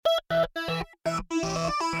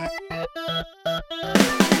Hello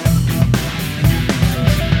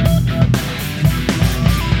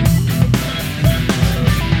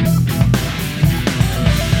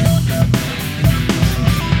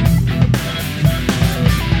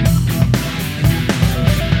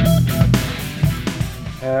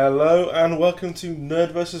and welcome to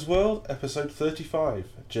Nerd vs. World, episode 35,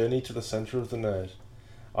 Journey to the Centre of the Nerd.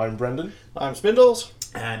 I'm Brendan. I'm Spindles.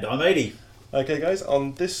 And I'm 80. Okay guys,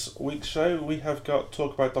 on this week's show we have got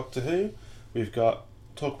talk about Doctor Who, we've got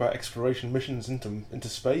talk about exploration missions into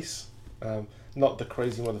space, not the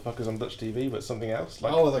crazy motherfuckers on Dutch TV, but something else.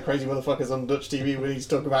 Like, the crazy motherfuckers on Dutch TV we need to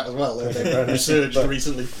talk about as well. They've resurged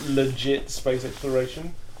recently. Legit space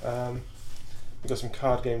exploration. We've got some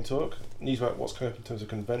card game talk, news about what's coming up in terms of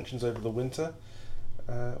conventions over the winter.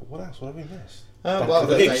 What else? What have we missed?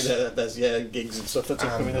 There's gigs and stuff that's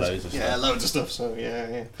coming. Loads of stuff. Loads of stuff. So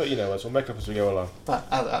yeah. But you know, we'll make up as we go along. But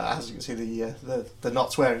as you can see, the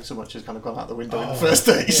not swearing so much has kind of gone out the window in the first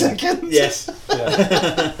 30 seconds. Yes.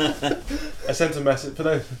 Yeah. I sent a message for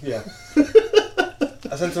those. Yeah.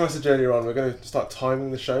 I sent a message earlier on. We're going to start timing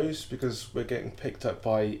the shows because we're getting picked up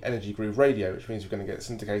by Energy Groove Radio, which means we're going to get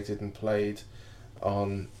syndicated and played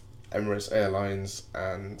on Emirates Airlines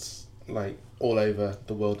and like all over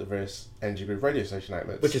the world at various Energy Groove radio station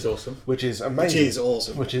outlets. Which is awesome. Which is amazing. Which is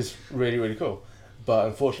awesome. Which is really, really cool. But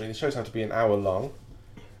unfortunately the shows have to be an hour long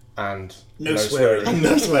and no swearing. And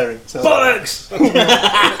no swearing. So bollocks!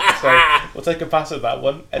 So we'll take a pass at that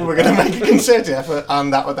one. We're going to make a concerted effort,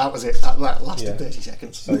 and that was it. That lasted 30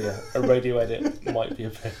 seconds. So yeah, a radio edit might be a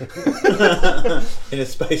bit in a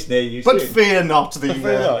space near you. But soon. fear not,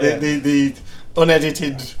 the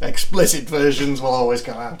unedited, explicit versions will always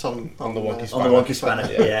go out on the Wonky Spanner. On the Wonky Spanner,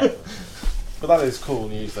 yeah. But that is cool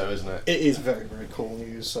news, though, isn't it? It is very, very cool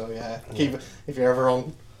news. So yeah, if you're ever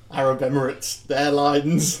on Arab Emirates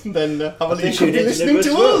Airlines, then have a look. You'll be listening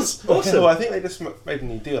to us. Awesome. Well, I think they just made a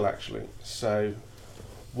new deal actually. So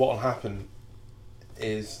what will happen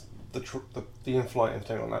is the in-flight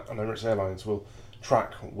entertainment on Emirates Airlines will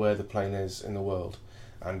track where the plane is in the world,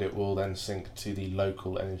 and it will then sync to the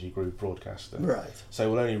local Energy Group broadcaster. Right.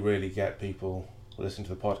 So we'll only really get people listening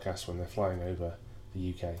to the podcast when they're flying over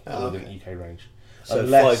the UK or within UK range. So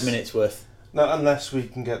 5 minutes worth. No, unless we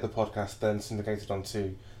can get the podcast then syndicated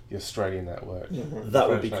onto the Australian network, that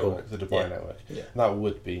would be network, cool. The Dubai network. Yeah. That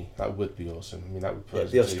would be awesome. I mean, that would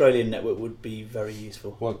put the Australian network would be very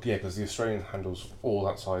useful. Well, yeah, because the Australian handles all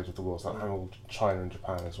that side of the world. So that handled China and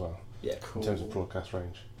Japan as well. Yeah, cool. In terms of broadcast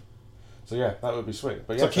range. So yeah, that would be sweet.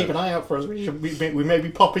 But so keep an eye out for us. We may be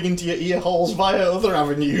popping into your ear holes via other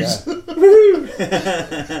avenues.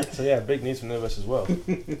 Yeah. So yeah, big news from Nerd vs. World.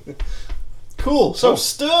 Cool. So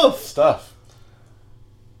stuff.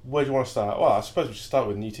 Where do you want to start? Well, I suppose we should start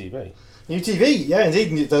with new TV. New TV, yeah,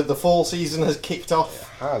 indeed. The fall season has kicked off. It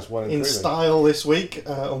has, well and in truly. Style this week.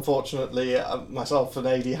 Unfortunately, myself and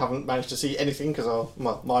AD haven't managed to see anything because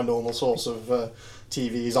my normal source of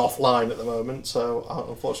TV is offline at the moment. So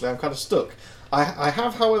unfortunately, I'm kind of stuck. I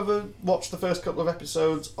have, however, watched the first couple of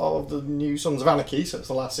episodes of the new Sons of Anarchy. So it's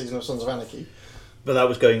the last season of Sons of Anarchy. But that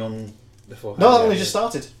was going on before. No, that only just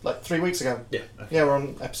started like 3 weeks ago. Yeah. Okay. Yeah, we're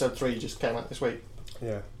on episode 3. Just came out this week.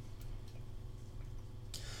 Yeah.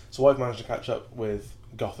 So I've managed to catch up with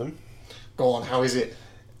Gotham. Go on, how is it?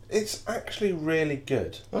 It's actually really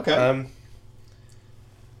good. Okay.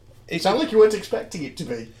 It sounds like you weren't expecting it to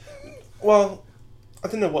be. Well, I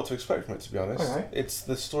didn't know what to expect from it, to be honest. Okay. It's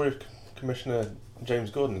the story of Commissioner James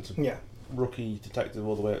Gordon. It's a rookie detective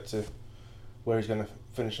all the way up to where he's going to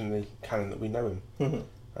finish in the canon that we know him.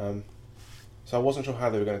 Mm-hmm. So I wasn't sure how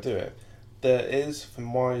they were going to do it. There is, for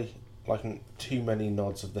my liking, too many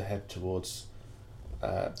nods of the head towards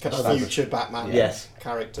kind of future Batman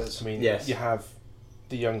characters. I mean, you have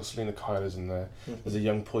the young Selena Kyle is in there. Mm-hmm. There's a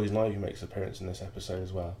young Poison Ivy who makes an appearance in this episode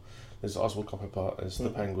as well. There's Oswald Cobblepot as the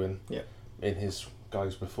Penguin in his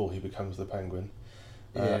guise before he becomes the Penguin.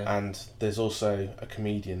 And there's also a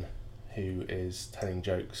comedian who is telling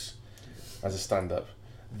jokes as a stand-up.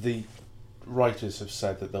 The writers have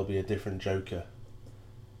said that there'll be a different Joker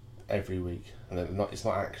every week, and that it's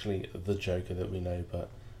not actually the Joker that we know, but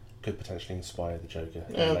could potentially inspire the Joker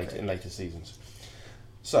in later seasons.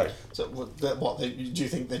 So what? Do you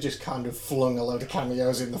think they just kind of flung a load of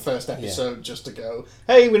cameos in the first episode just to go,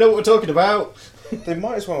 hey, we know what we're talking about? They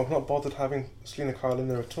might as well have not bothered having Selena Kyle in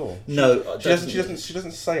there at all. No, she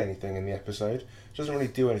doesn't say anything in the episode. She doesn't really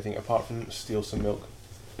do anything apart from steal some milk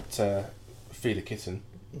to feed a kitten.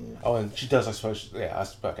 Oh, and she does, I suppose. Yeah,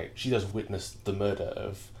 okay. She does witness the murder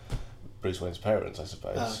of Bruce Wayne's parents, I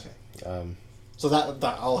suppose. Okay. So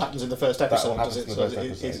that all happens in the first episode, does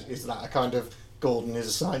it? Is that a kind of Gordon is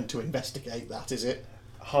assigned to investigate that? Is it?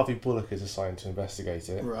 Harvey Bullock is assigned to investigate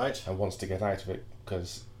it, right, and wants to get out of it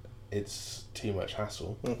because it's too much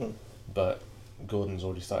hassle. Mm-hmm. But Gordon's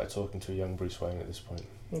already started talking to a young Bruce Wayne at this point.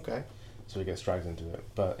 Okay. So he gets dragged into it.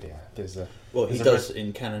 But yeah, he does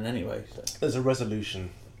in canon anyway. So. There's a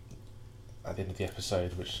resolution at the end of the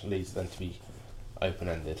episode which leads them to be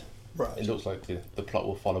open-ended. Right. It looks like the plot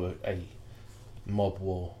will follow a mob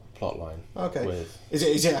war plot line. Okay.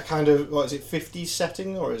 Is it a kind of 50s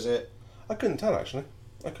setting, or is it? I couldn't tell actually.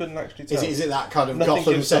 I couldn't actually tell. Is it that kind of Nothing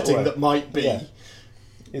Gotham setting that might be? Yeah.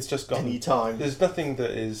 It's just Gotham. Any time. There's nothing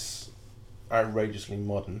that is outrageously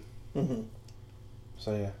modern. Mm-hmm.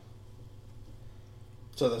 So yeah.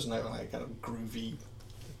 So there's no kind of groovy,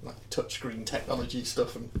 touchscreen technology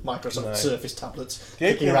stuff and Microsoft Surface tablets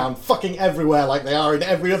kicking around fucking everywhere like they are in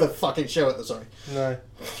every other fucking show at the. Sorry. No,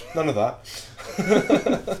 none of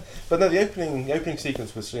that. But no, the opening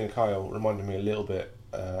sequence with Selina Kyle reminded me a little bit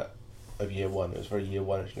of Year One. It was very Year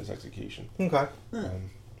One-ish in its execution. Okay.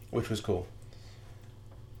 Which was cool.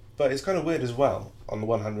 But it's kind of weird as well, on the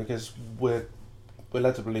one hand, because we're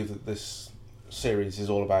led to believe that this series is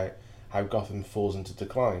all about how Gotham falls into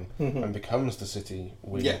decline and becomes the city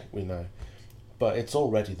we know. But it's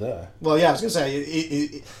already there. Well, yeah, I was going to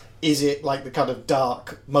say, is it like the kind of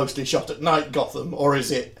dark, mostly shot at night Gotham, or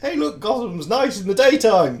is it, hey look, Gotham's nice in the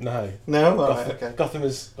daytime? No. No? Gotham, okay.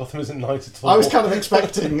 Gotham isn't nice at all. I was kind of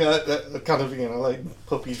expecting kind of, like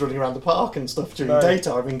puppies running around the park and stuff during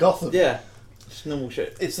daytime in Gotham. Yeah. It's normal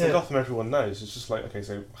shit. It's the Gotham everyone knows. It's just like, okay,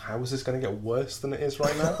 so how is this going to get worse than it is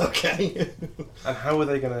right now? Okay. And how are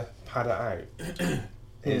they going to pad it out?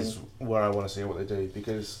 Is where I want to see what they do,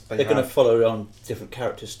 because they're going to follow on different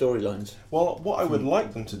character storylines. Well, what I would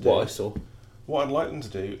like them to do, what I'd like them to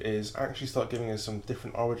do is actually start giving us some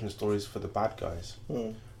different origin stories for the bad guys,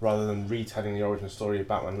 rather than retelling the origin story of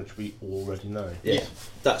Batman, which we already know. Yeah.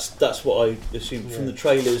 That's what I assumed from the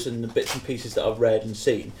trailers and the bits and pieces that I've read and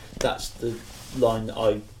seen. That's the line that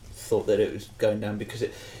I thought that it was going down, because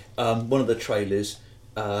it one of the trailers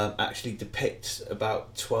actually depicts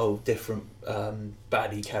about 12 different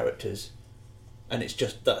baddie characters, and it's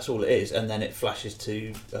just that's all it is, and then it flashes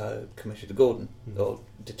to Commissioner Gordon or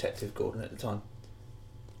Detective Gordon at the time.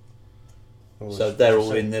 So they're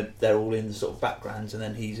all in the sort of backgrounds, and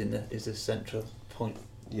then he's is the central point.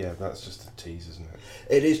 Yeah, that's just a tease, isn't it?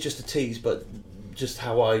 It is just a tease, but just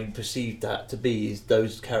how I perceived that to be is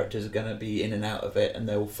those characters are going to be in and out of it, and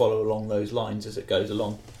they will follow along those lines as it goes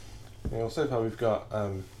along. Yeah, well, so far we've got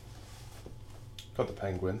the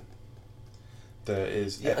Penguin. There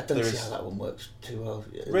is I don't see how that one works too well.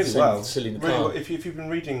 Really well. Really well. If you've been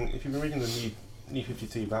reading the new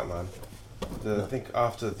 52 Batman, I think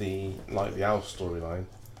after the Light of the Owl storyline,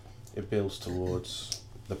 it builds towards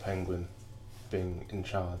the Penguin being in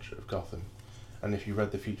charge of Gotham. And if you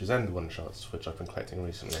read the Future's End one-shots, which I've been collecting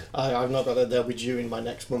recently... I've not got it. They'll be due in my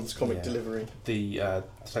next month's comic delivery. The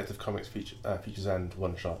Detective Comics Future's End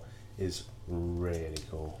one-shot is really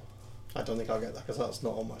cool. I don't think I'll get that, because that's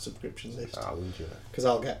not on my subscription list. I'll enjoy it. Because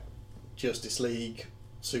I'll get Justice League,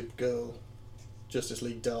 Supergirl, Justice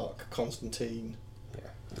League Dark, Constantine. Yeah,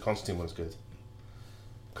 the Constantine one's good.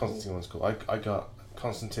 Constantine one's cool. I got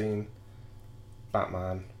Constantine,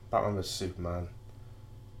 Batman vs Superman,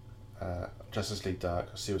 Justice League Dark,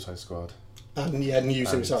 Suicide Squad. And new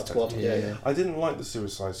Suicide Squad. Yeah. I didn't like the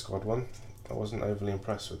Suicide Squad one. I wasn't overly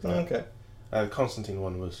impressed with that. Okay. The Constantine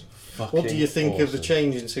one was fucking What do you think awesome. of the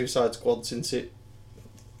change in Suicide Squad since it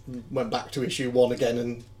went back to issue 1 again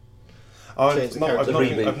and I've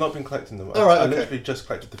not been collecting them. I literally just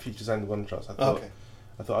collected the Future's End one-shots. I thought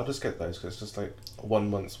I'll just get those, because it's just like 1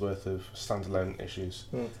 month's worth of standalone issues.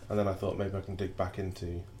 And then I thought maybe I can dig back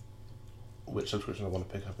into which subscription I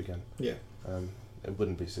want to pick up again. Yeah. It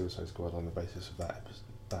wouldn't be Suicide Squad on the basis of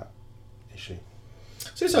that issue.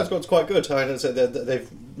 Suicide Squad's quite good. I said they've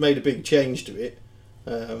made a big change to it.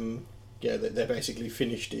 They basically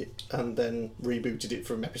finished it and then rebooted it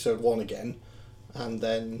from episode 1 again,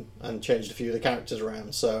 and changed a few of the characters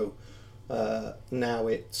around. So now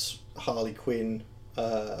it's Harley Quinn,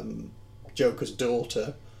 Joker's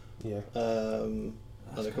daughter, and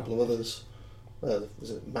a couple of others. Was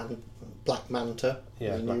it Black Manta?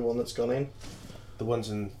 Yeah, the new one that's gone in. The ones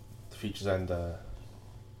in the Future's End,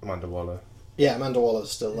 Amanda Waller. Yeah, Amanda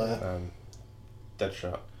Waller's still there.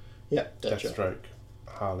 Deadshot. Yeah, Deathstroke.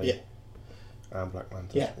 Harley. Yeah. And Black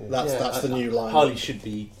Manta. Yeah, that's the new line. Harley should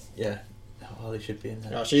be in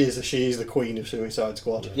there. Oh, she is the queen of Suicide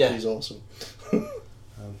Squad. Yeah. She's awesome.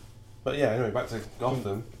 But yeah, anyway, back to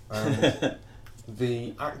Gotham.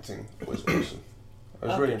 The acting was awesome. I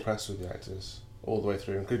was really impressed with the actors all the way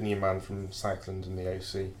through, including your man from Southland and the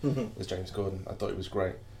OC as James Gordon. I thought he was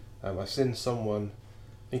great. I've seen someone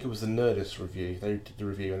think it was the Nerdist review. They did the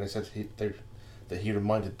review and they said that he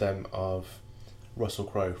reminded them of Russell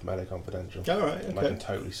Crowe from LA Confidential. Oh, right, okay. And I can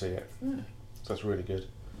totally see it. So that's really good.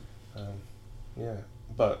 Yeah,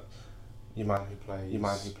 but your man who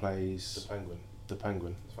plays the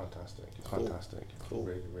Penguin is fantastic. It's fantastic. Cool.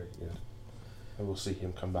 Really, really good. And we'll see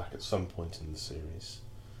him come back at some point in the series.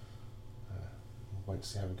 We'll wait to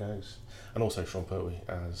see how it goes. And also Sean Pertwee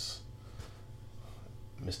as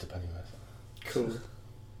Mr. Pennyworth. Cool.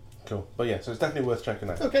 But yeah, so it's definitely worth checking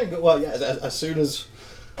out. Okay, but well, yeah, as soon as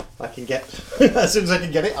I can get,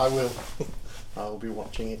 it, I'll be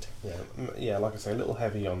watching it. Yeah, like I say, a little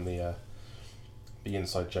heavy on the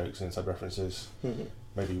inside jokes and inside references. Mm-hmm.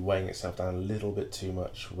 Maybe weighing itself down a little bit too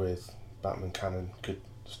much with Batman canon. Could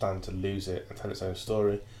stand to lose it and tell its own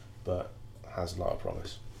story, but has a lot of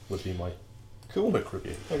promise. Would be my quick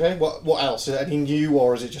review. Okay, what else? Is it any new,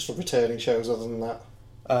 or is it just returning shows other than that?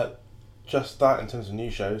 Just that in terms of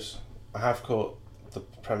new shows. I have caught the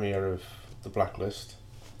premiere of The Blacklist,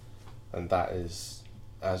 and that is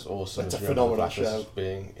as awesome It's as a remember The phenomenal Blacklist show.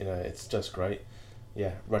 being. It's just great.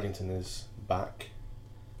 Yeah, Reddington is back,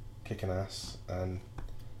 kicking ass, and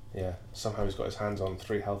somehow he's got his hands on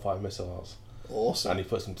 3 Hellfire missiles. Awesome. And he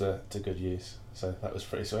puts them to good use. So that was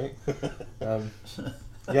pretty sweet. It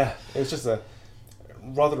was just a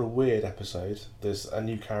rather a weird episode. There's a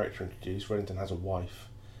new character introduced. Reddington has a wife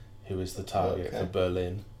who is the target for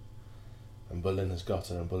Berlin. And Berlin has got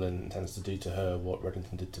her, and Berlin intends to do to her what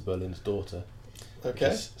Reddington did to Berlin's daughter. Okay.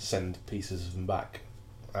 Just send pieces of them back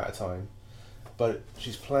at a time. But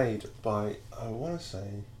she's played by, I want to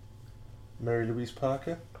say, Mary Louise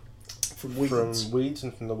Parker. From Weeds.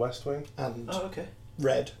 And from The West Wing. And okay.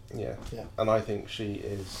 Red. Yeah. And I think she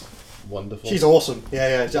is wonderful. She's awesome.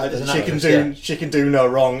 Yeah. She can do no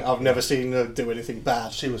wrong. I've never seen her do anything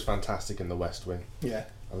bad. She was fantastic in The West Wing. Yeah.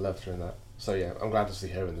 I loved her in that. So yeah, I'm glad to see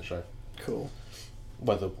her in the show. Cool.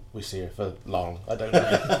 Whether we see her for long, I don't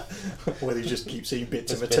know. Whether you just keep seeing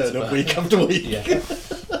bits of her turn up week after week. Yeah.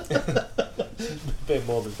 A bit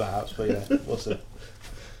morbid perhaps, but yeah, we'll see.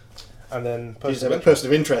 And then person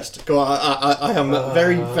of interest. Go on, I am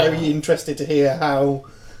very, very interested to hear how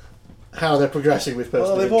they're progressing with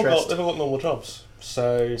person of interest. They've all got normal jobs.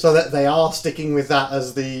 So that they are sticking with that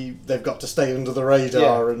as they've got to stay under the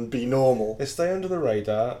radar and be normal. They stay under the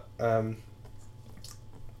radar.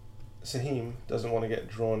 Saheem doesn't want to get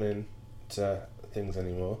drawn into things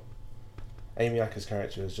anymore. Amy Acker's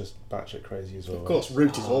character is just batshit crazy as well. Of course,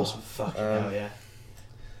 Root is awesome. Fucking hell, yeah.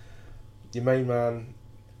 Your main man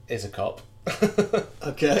is a cop.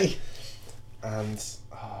 Okay. And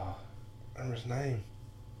I remember his name.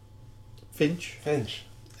 Finch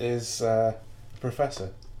is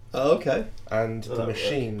professor. Oh, okay. And the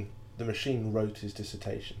machine wrote his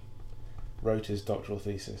dissertation. Wrote his doctoral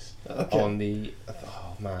thesis on the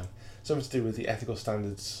something to do with the ethical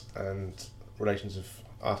standards and relations of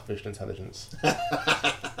artificial intelligence.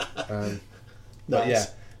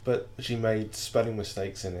 Nice. But she made spelling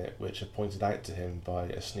mistakes in it, which are pointed out to him by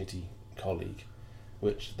a snooty colleague,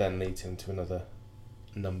 which then leads him to another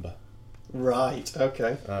number. Right.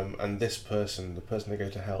 Okay. And this person, the person they go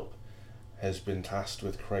to help, has been tasked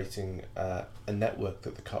with creating a network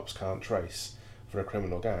that the cops can't trace for a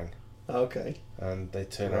criminal gang. Okay. And they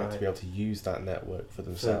turn out to be able to use that network for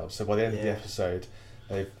themselves. So by the end of the episode,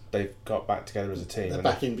 they've got back together as a team. They're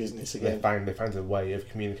back in business again. They found a way of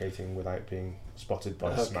communicating without being spotted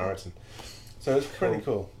by a Samaritan. So it's pretty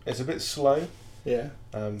cool. It's a bit slow. Yeah.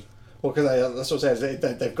 Well, because that's what I said.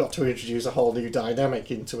 They've got to introduce a whole new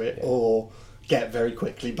dynamic into it, or get very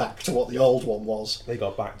quickly back to what the old one was. They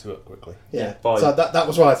got back to it quickly. Yeah. So that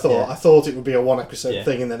was what I thought. I thought it would be a 1 episode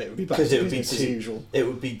thing, and then it would be back to business as usual. It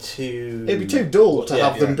would be too... It'd be too dull to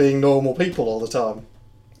have them being normal people all the time.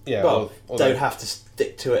 Yeah. Well, they'd have to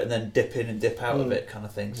stick to it and then dip in and dip out of it kind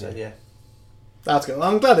of thing, so yeah. That's good.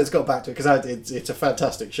 I'm glad it's got back to it, because it's a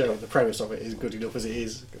fantastic show. The premise of it is good enough as it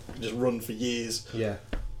is. It can just run for years. Yeah.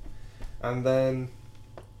 And then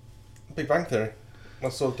Big Bang Theory. I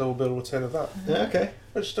saw double bill return of that. Yeah, okay.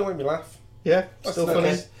 Which still made me laugh. Yeah, still funny.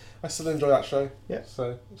 Okay. I still enjoy that show. Yeah.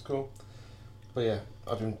 So it's cool. But yeah,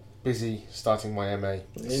 I've been busy starting my MA,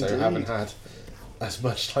 Indeed. so I haven't had as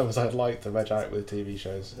much time as I'd like to veg out with TV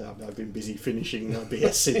shows. I've been busy finishing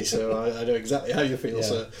BSc, so I know exactly how you feel,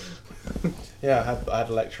 sir. Yeah, I had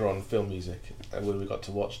a lecture on film music, where we got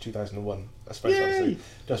to watch 2001, a special episode.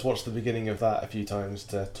 Just watched the beginning of that a few times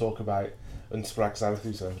to talk about Unsprach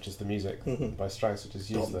Zarathustra, which is the music by Strauss, which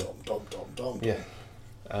is used Dom. Yeah.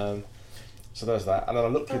 So there's that. And then I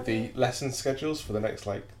looked at the lesson schedules for the next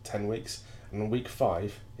 10 weeks, and week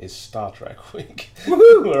 5 is Star Trek week.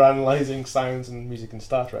 We're analysing sounds and music in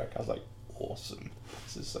Star Trek. I was like, awesome.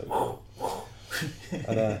 This is so cool.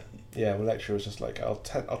 And my lecturer was just like, I'll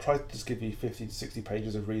try to just give you 50 to 60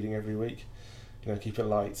 pages of reading every week. Keep it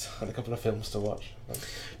light and a couple of films to watch.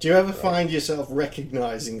 Do you ever find yourself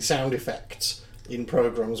recognising sound effects in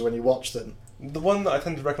programmes when you watch them? The one that I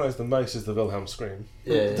tend to recognise the most is the Wilhelm scream.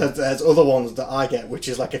 Yeah. There's other ones that I get, which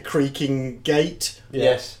is like a creaking gate.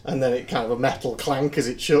 Yes. And then it kind of a metal clank as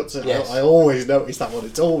it shuts. And Yes. I always notice that one.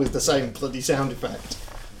 It's always the same bloody sound effect.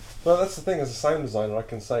 Well, that's the thing. As a sound designer, I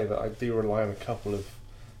can say that I do rely on a couple of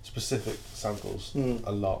specific samples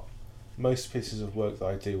a lot. Most pieces of work that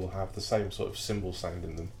I do will have the same sort of cymbal sound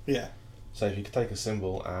in them. Yeah. So if you could take a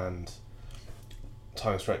cymbal and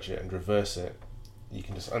time stretch it and reverse it, you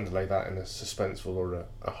can just underlay that in a suspenseful or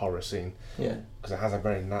a horror scene. Yeah. Because it has a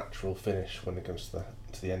very natural finish when it comes to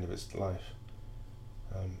the end of its life.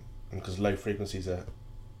 And because low frequencies are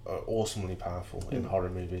awesomely powerful in horror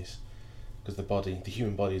movies. Because the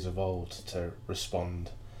human body has evolved to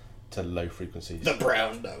respond to low frequencies. The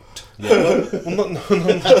brown note. Yeah.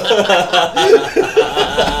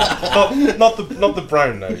 Well, not the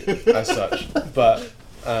brown note as such, but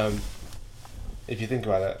if you think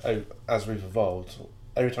about it, as we've evolved,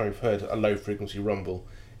 every time we've heard a low frequency rumble,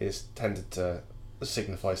 it's tended to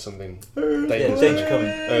signify something dangerous, danger coming,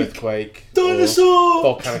 earthquake, dinosaur,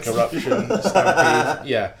 volcanic eruption, stampede.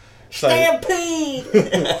 Yeah, so, stampede.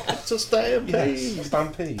 It's a stampede. Yes,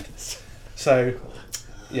 stampede. So,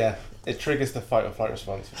 yeah, it triggers the fight or flight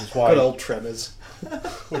response, which is why. Good old tremors.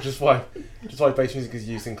 Which is why bass music is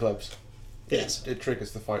used in clubs. Yes. It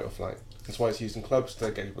triggers the fight or flight. That's why it's used in clubs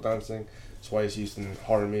to get people dancing. That's why it's used in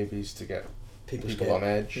horror movies to get people on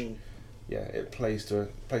edge. Yeah, it plays to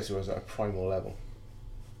us at a primal level.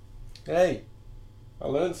 Hey, I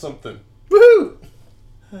learned something. Woohoo!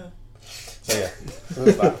 So yeah, so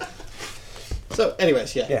there's that. So,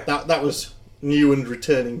 anyways, yeah. That was new and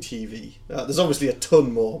returning TV. There's obviously a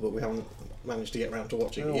ton more, but we haven't managed to get around to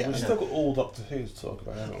watching it yet. We've still got all Doctor Who to talk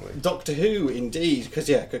about, haven't we? Doctor Who, indeed,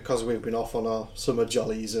 because we've been off on our summer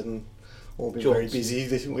jollies and all been very busy.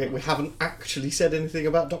 We haven't actually said anything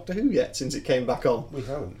about Doctor Who yet since it came back on. We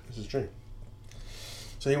haven't. This is true.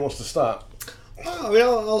 So who wants to start? I mean,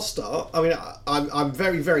 I'll start. I mean, I'm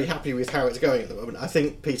very, very happy with how it's going at the moment. I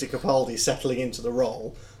think Peter Capaldi is settling into the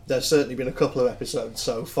role. There's certainly been a couple of episodes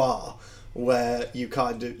so far where you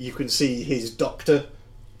can see his Doctor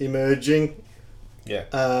emerging. Yeah.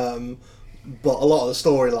 But a lot of the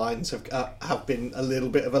storylines have been a little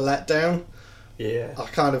bit of a letdown. Yeah. I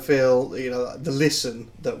kind of feel the Listen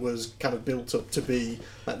that was kind of built up to be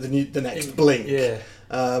like the next Blink. Yeah.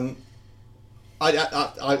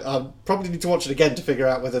 I probably need to watch it again to figure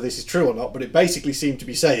out whether this is true or not. But it basically seemed to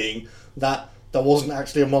be saying that there wasn't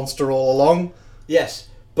actually a monster all along. Yes,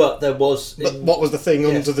 but there was. But what was the thing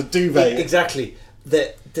under the duvet? Exactly.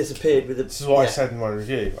 That disappeared with the. This is what I said in my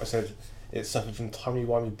review. I said it suffered from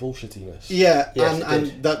timey-wimey bullshittiness. Yeah, yes,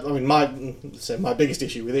 and that, I mean, my biggest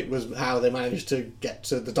issue with it was how they managed to get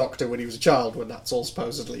to the Doctor when he was a child, when that's all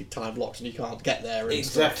supposedly time locked and you can't get there. And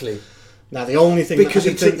exactly. Stuff. Now the only thing because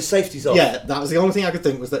he took the safeties off. Yeah, that was the only thing I could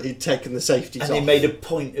think was that he'd taken the safeties off. And he made a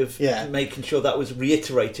point of making sure that was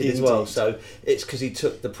reiterated as well. So it's because he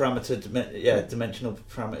took the dimensional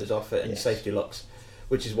parameters off it and safety locks,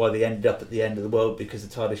 which is why they ended up at the end of the world, because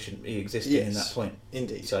the TARDIS shouldn't be existing in that point.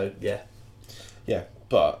 Indeed. So yeah,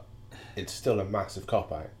 but it's still a massive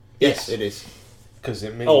cop out. Yes, it is. Because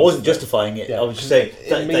it means. I wasn't justifying it. I was just saying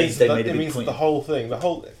they made a big point. The whole thing,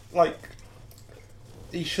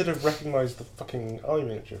 he should have recognised the fucking eye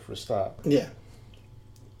miniature for a start. Yeah.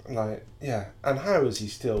 And how is he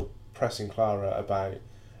still pressing Clara about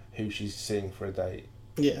who she's seeing for a date?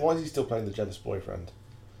 Yeah. Why is he still playing the jealous boyfriend?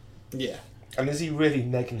 Yeah. And is he really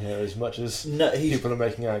negging her as much as people are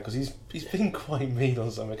making out? Because he's been quite mean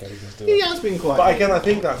on some occasions to her. He has been quite. But again, I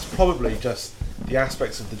think that's probably just the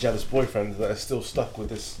aspects of the jealous boyfriend that are still stuck with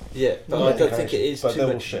this. Yeah, but I don't think it is. But too they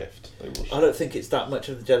much. will shift. I don't think it's that much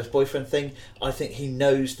of the jealous boyfriend thing. I think he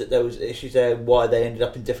knows that there was issues there, why they ended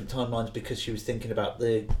up in different timelines, because she was thinking about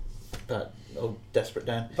that old Desperate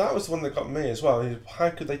Dan. That was the one that got me as well. How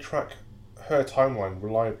could they track her timeline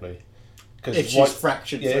reliably? If she's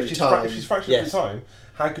fractured through time. If she's fractured through time,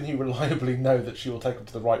 how can he reliably know that she will take him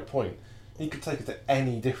to the right point? He could take her to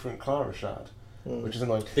any different Clara shard, which is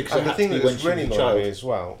annoying. Because and the thing that's really annoying me as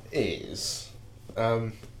well is,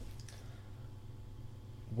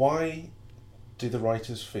 why do the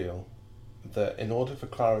writers feel that in order for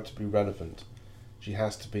Clara to be relevant, she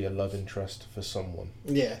has to be a love interest for someone?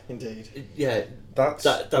 Yeah, indeed. Yeah, that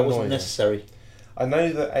wasn't necessary. I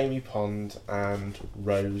know that Amy Pond and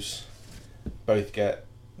Rose both get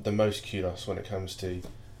the most kudos when it comes to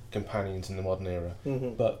companions in the modern era.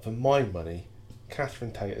 Mm-hmm. But for my money,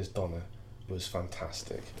 Catherine Tate as Donna was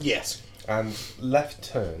fantastic. Yes. And Left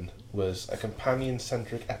Turn was a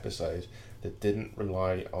companion-centric episode that didn't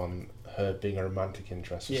rely on her being a romantic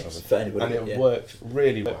interest for someone. For anybody, and it worked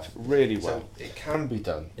really well. So it can be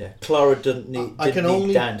done. Yeah, Clara didn't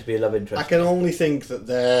need Dan to be a love interest. I can only think that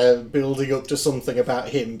they're building up to something about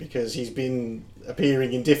him because he's been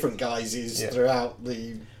appearing in different guises throughout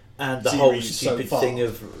the and the series whole stupid so thing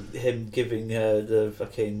of him giving her the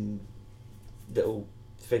fucking little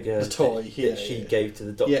figure, the toy that she gave to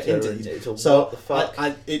the Doctor. Yeah, indeed. And it's all, so what the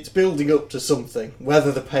fuck? it's building up to something.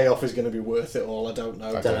 Whether the payoff is going to be worth it all, I don't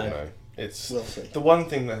know. I don't know. We'll see. The one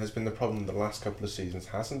thing that has been the problem in the last couple of seasons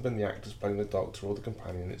hasn't been the actors playing the Doctor or the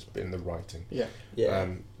companion, it's been the writing. Yeah.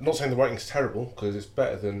 Not saying the writing's terrible, because it's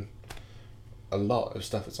better than a lot of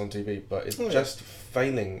stuff that's on TV, but it's just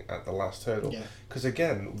failing at the last hurdle. Because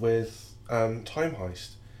again, with Time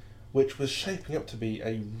Heist, which was shaping up to be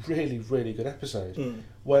a really, really good episode,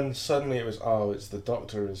 when suddenly it was, it's the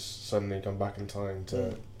Doctor has suddenly gone back in time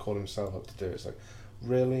to call himself up to do it. It's like,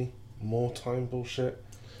 really? More time bullshit?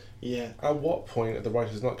 Yeah. At what point are the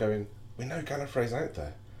writers not going, we know Gallifrey's out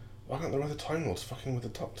there. Why can't the other Time Lords fucking with the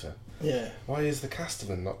Doctor? Yeah. Why is the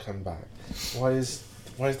Castellan not come back? Why is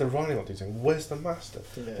the Riley not doing something? Where's the Master?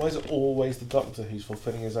 Yeah. Why is it always the Doctor who's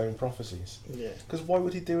fulfilling his own prophecies? Yeah. Because why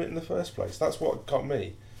would he do it in the first place? That's what got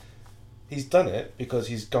me. He's done it because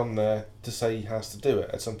he's gone there to say he has to do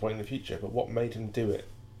it at some point in the future, but what made him do it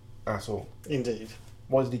at all? Indeed.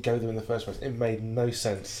 Why did he go there in the first place? It made no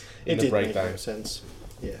sense in the breakdown. It did make no sense.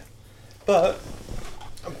 Yeah. But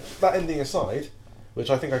that ending aside,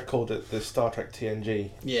 which I think I called it the Star Trek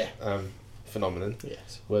TNG phenomenon,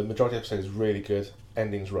 where the majority of episodes is really good,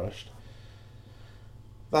 endings rushed.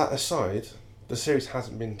 That aside, the series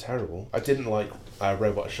hasn't been terrible. I didn't like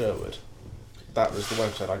Robot Sherwood. That was the one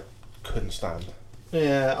episode I couldn't stand.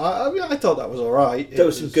 Yeah, I thought that was alright. There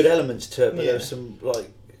were some good elements to it, but there was some,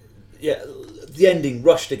 the ending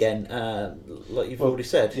rushed again, like you've already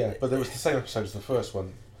said. Yeah, but there was the same episode as the first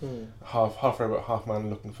one. Half robot, half man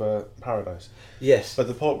looking for paradise. Yes. But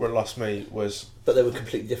the part where it lost me was... But they were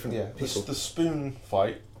completely different people. The spoon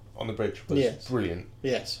fight on the bridge was brilliant.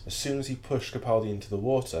 Yes. As soon as he pushed Capaldi into the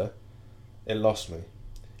water, it lost me.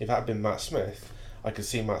 If it had been Matt Smith, I could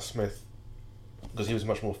see Matt Smith, because he was a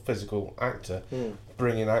much more physical actor,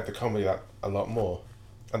 bringing out the comedy that a lot more.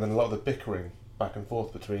 And then a lot of the bickering back and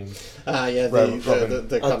forth between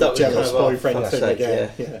the kind of jealous boyfriend thing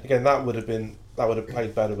again. Yeah. Again, that would have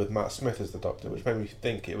played better with Matt Smith as the Doctor, which made me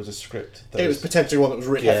think it was a script. It was potentially one that was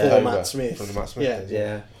written for Matt Smith. From the Matt Smith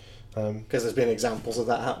days. Because there's been examples of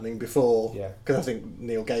that happening before. Because I think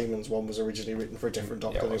Neil Gaiman's one was originally written for a different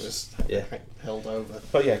Doctor and it was held over.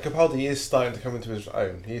 But Capaldi is starting to come into his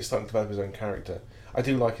own. He is starting to develop his own character. I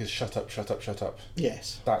do like his shut up, shut up, shut up.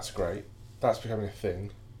 Yes. That's great. That's becoming a thing.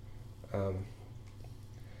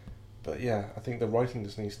 But I think the writing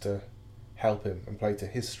just needs to help him and play to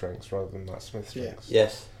his strengths rather than Matt Smith's strengths.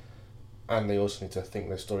 Yes. And they also need to think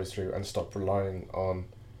their stories through and stop relying on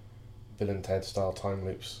Bill and Ted style time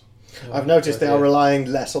loops. I've noticed they are relying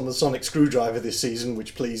less on the sonic screwdriver this season,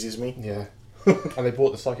 which pleases me. Yeah. And they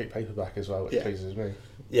brought the psychic paperback as well, which pleases me.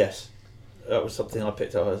 Yes. That was something I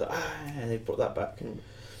picked up. I was like, they brought that back.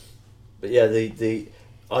 But yeah,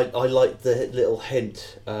 I like the little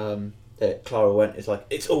hint that Clara went, it's like,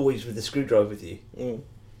 it's always with the screwdriver with you.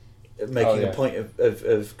 Making a point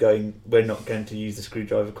of going, we're not going to use the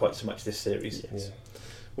screwdriver quite so much this series. Yes. Yeah.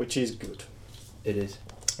 Which is good. It is.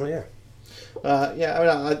 Well, yeah.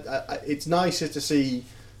 I it's nicer to see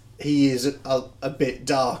he is a bit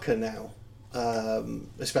darker now.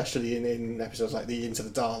 Especially in episodes like the Into the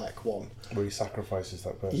Dalek one. Where he sacrifices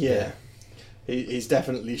that person. Yeah. He's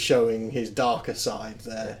definitely showing his darker side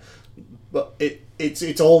there. But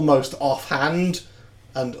it's almost offhand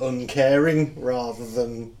and uncaring rather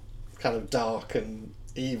than kind of dark and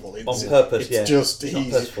evil. On purpose, it's just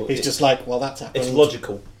he's just like, well, that's happened. It's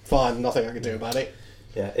logical. Fine, nothing I can do about it.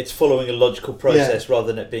 Yeah, it's following a logical process rather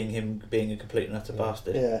than it being him being a complete and utter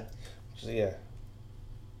bastard. Yeah. So,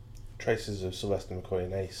 traces of Sylvester McCoy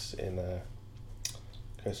and Ace in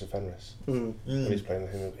Curse of Fenris. When he's playing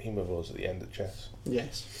the Hemovores at the end of chess.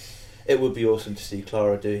 Yes. It would be awesome to see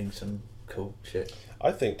Clara doing some cool shit.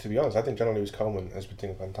 I think, to be honest, Jenna Louise Coleman has been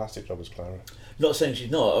doing a fantastic job as Clara. Not saying she's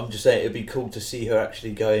not, I'm just saying it'd be cool to see her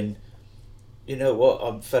actually going, you know what,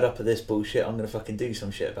 I'm fed up of this bullshit, I'm going to fucking do some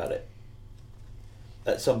shit about it.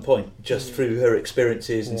 at some point, just through her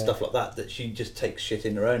experiences and stuff like that, that she just takes shit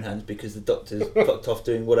in her own hands because the Doctor's fucked off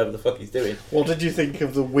doing whatever the fuck he's doing. What did you think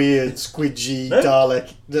of the weird squidgy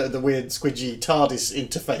Dalek, the weird squidgy TARDIS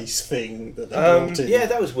interface thing that they brought in? Yeah,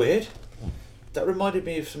 that was weird. That reminded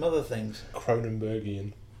me of some other things.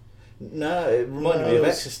 Cronenbergian. No, it reminded me of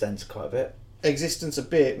Existence quite a bit. Existence a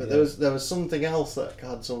bit, but there was something else that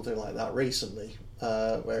had something like that recently,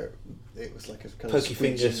 where it was like a kind pokey of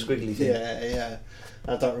finger squiggly thing. Yeah.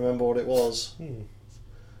 I don't remember what it was.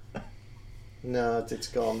 No, it's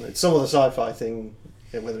gone. It's some other sci-fi thing,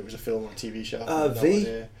 whether it was a film or a TV show.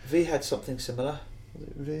 V had something similar. Was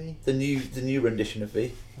it V? The new rendition of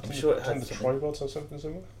V. I'm sure it had the tripods or something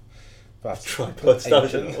similar. That's tripods. That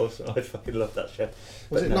was awesome. I fucking love that show.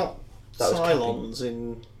 Was it not Cylons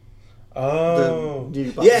in? Oh, the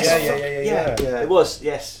new yeah. It was,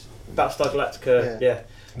 yes. Battlestar Galactica, yeah.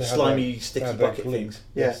 Slimy, sticky bucket things.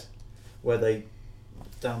 Yes. Where they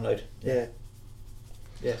download. Yeah.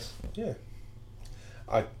 Yes. Yeah.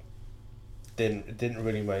 I didn't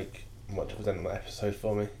really make much of an episode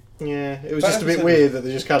for me. Yeah, it was just a bit weird that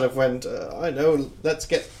they just kind of went, I know, let's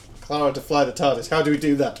get Clara to fly the TARDIS. How do we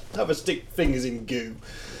do that? Have her stick fingers in goo.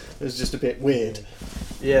 It was just a bit weird.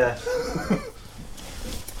 Yeah.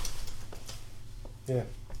 Yeah.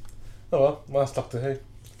 Oh well, last Doctor Who.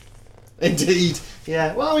 Indeed.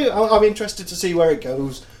 Yeah. Well, I'm interested to see where it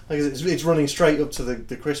goes. Like it's running straight up to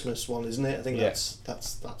the Christmas one, isn't it? I think that's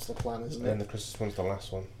the plan, isn't it? And the Christmas one's the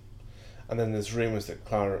last one. And then there's rumours that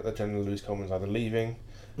General Louise Coleman's either leaving.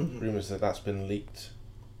 Mm-hmm. Rumours that that's been leaked,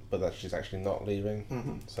 but that she's actually not leaving.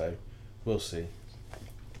 Mm-hmm. So we'll see.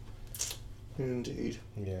 Indeed.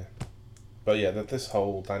 Yeah. But yeah, this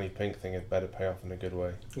whole Danny Pink thing had better pay off in a good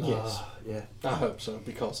way. Yes. Yeah. I hope so,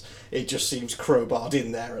 because it just seems crowbarred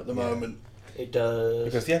in there at the moment. It does.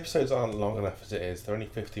 Because the episodes aren't long enough as it is. They're only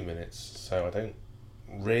 50 minutes, so I don't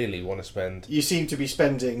really want to spend... You seem to be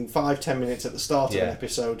spending 5-10 minutes at the start of an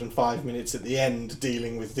episode and 5 minutes at the end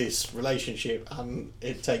dealing with this relationship, and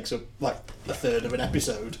it takes up like a third of an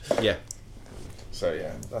episode. Yeah. So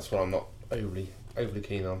yeah, that's what I'm not overly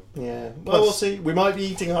keen on. Yeah. Well, we'll see. We might be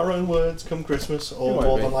eating our own words come Christmas, or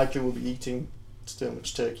more than likely we'll be eating so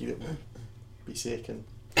much turkey that we'll be sick and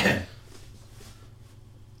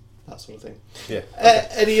that sort of thing. Yeah.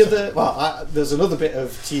 Any other... Well, there's another bit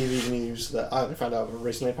of TV news that I only found out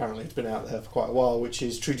recently. Apparently it's been out there for quite a while, which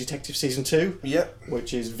is True Detective Season 2. Yep.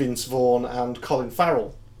 Which is Vince Vaughn and Colin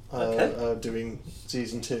Farrell doing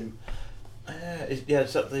Season 2.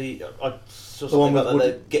 It's at the... I saw something about that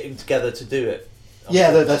they're getting together to do it.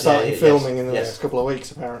 Yeah, they're starting filming in the next couple of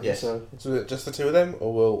weeks, apparently. Yes. So is it just the two of them,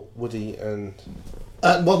 or will Woody and...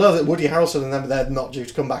 well, no, that Woody Harrelson and them, they're not due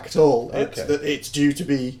to come back at all. Okay. It's due to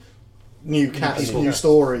be new cast, new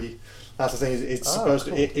story. That's the thing. It's supposed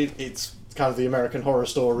to... It's kind of the American Horror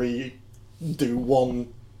Story, do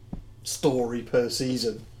one story per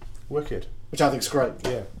season. Wicked. Which I think's great.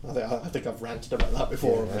 Yeah. I think I've ranted about that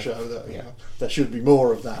before on the show, that there should be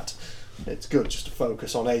more of that. It's good just to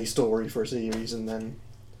focus on a story for a series and then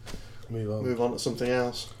move on to something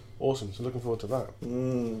else. Awesome. So looking forward to that.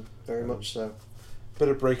 Very much so. Bit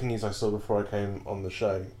of breaking news I saw before I came on the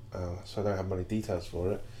show, so I don't have many details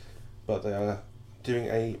for it, but they are doing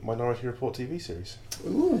a Minority Report TV series.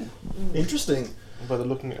 Ooh, interesting. But they're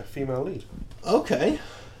looking at a female lead. Okay.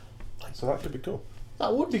 So that could be cool.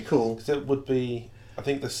 That would be cool. Because it would be, I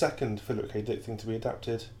think, the second Philip K. Dick thing to be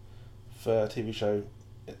adapted for a TV show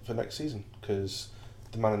for next season, because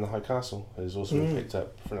The Man in the High Castle has also been picked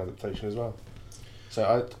up for an adaptation as well.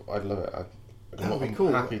 So I'd love it. That would be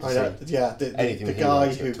cool. Happy to see the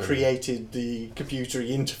guy who created the computer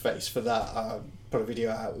interface for that put a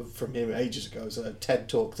video out from him ages ago. It's a TED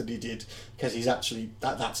talk that he did, because he's actually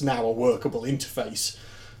that's now a workable interface.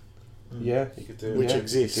 Yeah, he could do which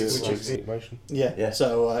exists. Motion. Yeah.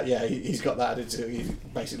 So he's got that. He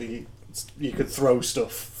basically. You could throw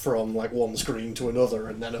stuff from like one screen to another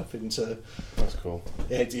and then up into... That's cool.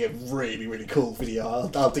 It's a really, really cool video.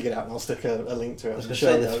 I'll dig it out and I'll stick a link to it. I was going to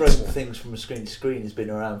say, the throwing things from screen to screen has been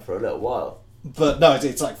around for a little while. But no,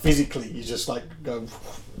 it's like physically, you just like go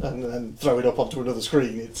and then throw it up onto another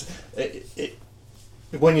screen.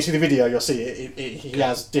 When you see the video, you'll see he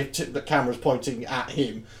has the camera's pointing at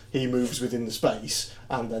him. He moves within the space,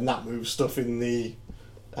 and then that moves stuff in the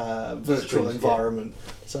virtual environment.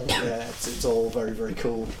 So it's all very, very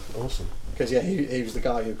cool. Awesome. Because he was the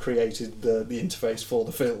guy who created the interface for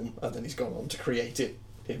the film, and then he's gone on to create it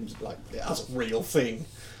as a real thing.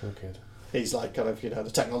 Okay. He's like kind of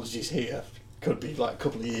the technology's here. Could be like a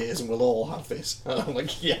couple of years and we'll all have this. And I'm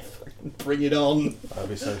like, bring it on.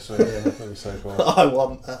 That'd be so sweet. Yeah, that'd be so cool. I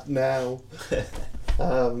want that now.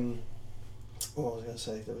 What was I going to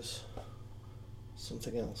say? There was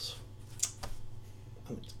something else.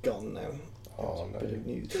 And it's gone now. Oh, no. Bit of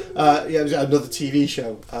news. It was another TV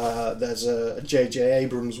show. There's a J.J.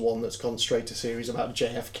 Abrams one that's gone straight to series about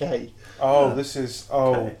JFK. Oh, this is...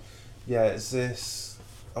 Oh, okay. Yeah, it's this...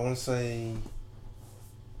 I want to say...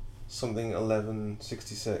 Something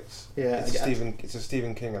 1166. Yeah, It's a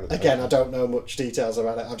Stephen King adaptation. Again, I don't know much details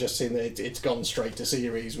about it. I've just seen that it's gone straight to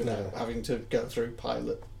series without having to go through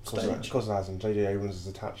pilot stage. Of course it hasn't. J.J. Abrams is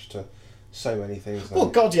attached to so many things now. Well,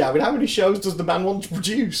 God, yeah. I mean, how many shows does the man want to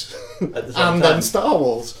produce? At the same And time. then Star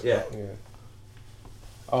Wars. Yeah.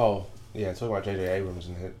 Oh, yeah, talking about J.J. Abrams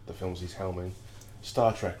and the films he's helming.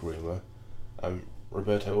 Star Trek rumour.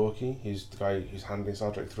 Roberto Orci, he's the guy who's handling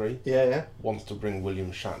Star Trek 3, Yeah. wants to bring William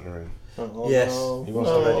Shatner in. Oh, Yes. no. He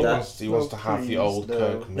wants to have the old no.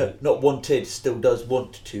 Kirk meet. No, not wanted, still does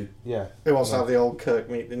want to. Yeah. He wants to have the old Kirk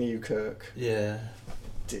meet the new Kirk. Yeah.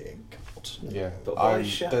 Dear God. Yeah. But why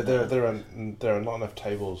Shatner? There are not enough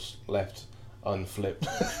tables left unflipped.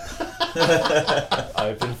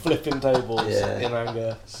 I've been flipping tables in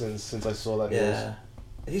anger since I saw that news. Yeah.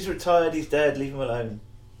 He's retired, he's dead, leave him alone.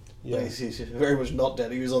 Yeah. He's very much not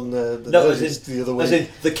dead. He was on the as the other week. As in,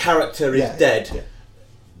 the character is dead. Yeah.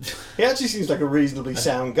 He actually seems like a reasonably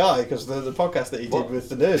sound guy because the podcast that he did with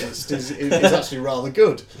the Nerdist is actually rather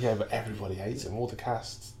good. Yeah, but everybody hates him. All the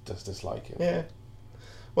cast just dislike him. Yeah.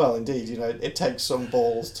 Well, indeed, it takes some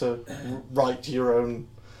balls to write your own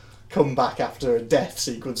comeback after a death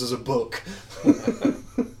sequence as a book.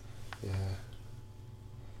 Yeah.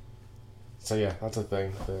 So yeah, that's a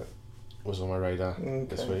thing that was on my radar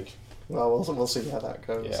this week. Well, we'll see how that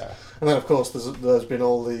goes. Yeah. And then, of course, there's been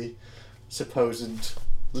all the supposed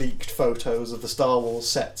leaked photos of the Star Wars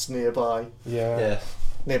sets nearby. Yeah.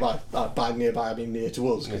 Nearby. By nearby, I mean near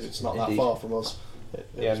to us, because it's not that far from us. And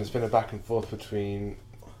there's been a back and forth between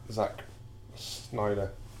Zack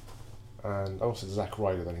Snyder and also Zack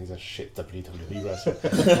Ryder. Then he's a shit WWE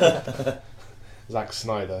wrestler. Zack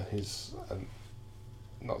Snyder, who's a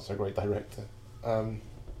not so great director.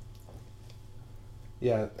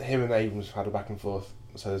 Him and Abrams have had a back and forth.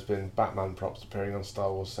 So there's been Batman props appearing on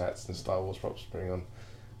Star Wars sets and Star Wars props appearing on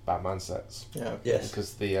Batman sets. Yeah. Yes.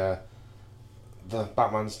 Because the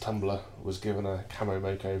Batman's tumbler was given a camo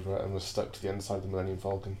makeover and was stuck to the underside of the Millennium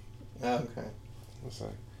Falcon. Oh, okay.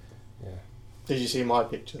 So, yeah. Did you see my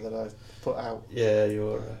picture that I put out? Yeah,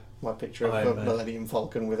 your my picture of Iron the Man. Millennium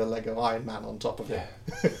Falcon with a Lego Iron Man on top of it.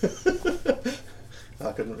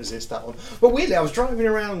 I couldn't resist that one. But weirdly, I was driving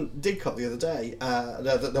around Didcot the other day.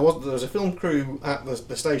 There was a film crew at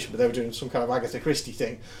the station, but they were doing some kind of Agatha Christie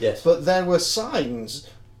thing. Yes. But there were signs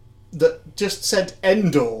that just said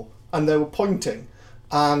Endor, and they were pointing.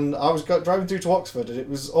 And I was driving through to Oxford, and it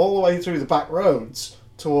was all the way through the back roads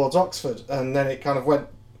towards Oxford, and then it kind of went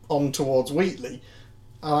on towards Wheatley.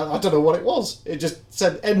 I don't know what it was. It just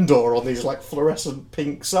said Endor on these like fluorescent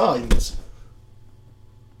pink signs.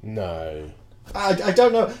 No. I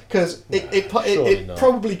don't know, because it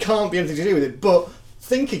probably can't be anything to do with it, but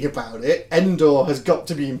thinking about it, Endor has got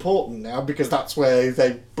to be important now, because that's where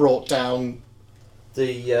they brought down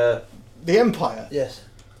the Empire. Yes.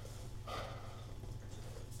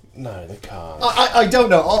 No, they can't. I don't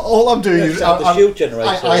know. All I'm doing is the shield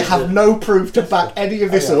generator. I have no proof to back any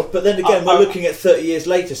of this up. But then again, we're looking at 30 years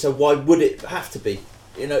later, so why would it have to be?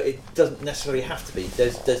 It doesn't necessarily have to be.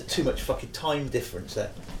 There's too much fucking time difference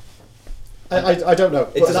there. I don't know.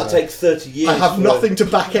 It doesn't take 30 years. I have nothing to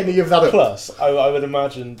back any of that up. Plus, I would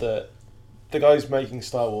imagine that the guys making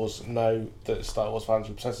Star Wars know that Star Wars fans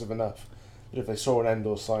are obsessive enough that if they saw an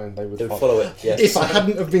Endor sign, they would follow it. Yes. If I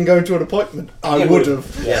hadn't have been going to an appointment, I would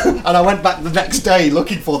have. Yeah. And I went back the next day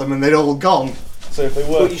looking for them, and they'd all gone. So if they were,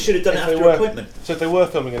 well, you should have done it after an appointment. So if they were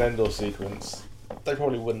filming an Endor sequence, they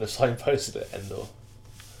probably wouldn't have signposted it Endor.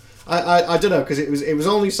 I don't know, because it was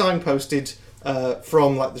only signposted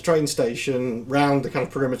from like the train station round the kind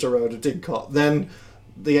of perimeter road of Didcot. Then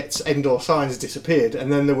the Endor signs disappeared,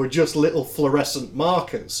 and then there were just little fluorescent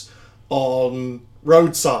markers on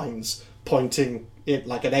road signs pointing it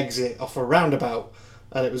like an exit off a roundabout.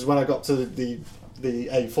 And it was when I got to the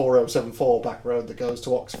A4074 back road that goes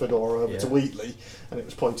to Oxford or over to Wheatley, and it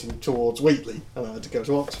was pointing towards Wheatley, and I had to go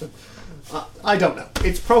to Oxford. I don't know.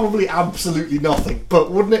 It's probably absolutely nothing,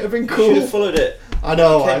 but wouldn't it have been cool? You should have followed it. I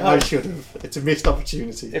know, I should have. It's a missed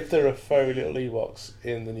opportunity. If there are furry little Ewoks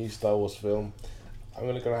in the new Star Wars film, I'm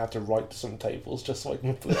going to have to write some tables just so I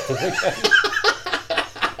can flip them again.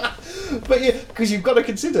 But yeah, because you've got to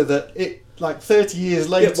consider that it, like 30 years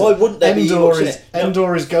later, why wouldn't there be Ewoks in it?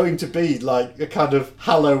 Endor is going to be like a kind of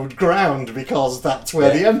hallowed ground because that's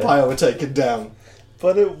where the Empire were taken down.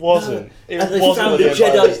 But it wasn't. No. It and wasn't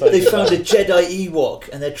they found a Jedi Ewok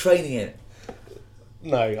and they're training it.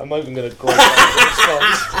 No, I'm not even going to grace that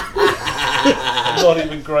with a response. I'm not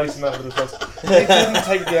even gracing that with a response. They didn't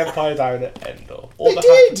take the Empire down at Endor. They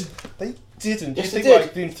did! They didn't. Do you Yes, think they did.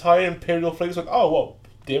 like the entire Imperial fleet was like, oh, well,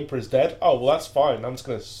 the Emperor's dead? Oh, well, that's fine. I'm just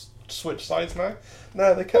going to switch sides now?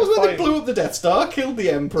 No, they That kept was when they fighting. blew up the Death Star, killed the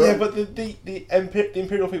Emperor. Yeah, but the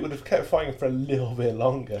Imperial fleet would have kept fighting for a little bit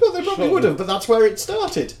longer. Well, they probably Surely. would have, but that's where it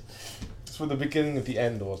started. It's for the beginning of the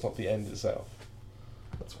end, or it's not the end itself.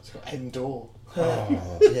 That's what's got Endor.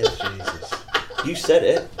 Oh, Yes. Jesus. You said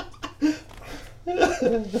it.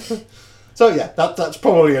 So yeah, that's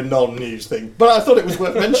probably a non-news thing, but I thought it was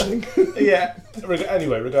worth mentioning. Yeah.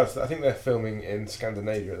 Anyway, regardless, I think they're filming in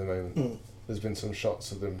Scandinavia at the moment. Mm. There's been some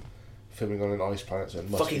shots of them filming on an ice planet, so it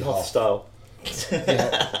must Fucking be Hoth Hoth. style.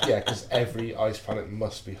 Yeah, because every ice planet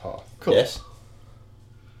must be Hoth. Cool. Yes.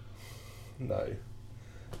 No.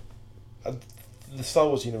 The Star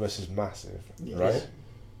Wars universe is massive, Yes. right?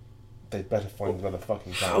 They'd better find another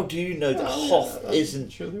fucking planet. How do you know that Oh, Hoth yeah, isn't... I'm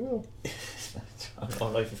sure they will. I'm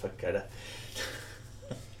not even fucking go there.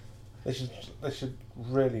 They should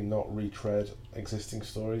really not retread existing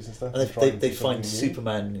stories and stuff. And and try and they do find something new.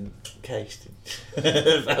 Superman encased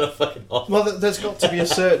in fucking Hoth. Well, there's got to be a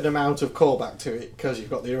certain amount of callback to it because you've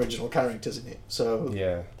got the original characters in it. So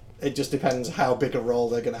Yeah. it just depends how big a role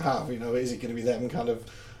they're going to have. You know, is it going to be them kind of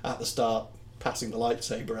at the start passing the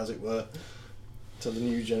lightsaber, as it were, to the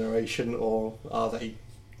new generation, or are they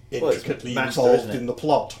Well, it's intricately Master, involved isn't it? in the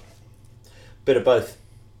plot? Bit of both.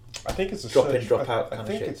 I think it's a Drop in, search. drop out I kind of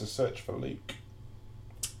think shit. it's a search for Luke.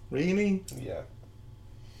 Really? Yeah.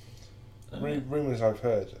 Uh, Rumours I've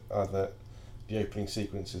heard are that the opening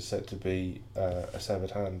sequence is said to be a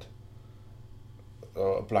severed hand,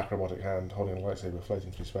 or a black robotic hand holding a lightsaber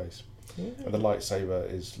floating through space. And the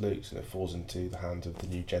lightsaber is Luke's, and it falls into the hand of the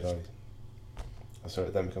new Jedi. So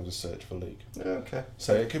it then becomes a search for Luke. Okay.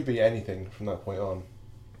 So it could be anything from that point on,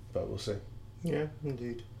 but we'll see. Yeah,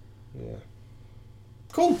 indeed. Yeah.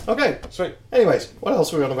 Cool. Okay. Sweet. Anyways, what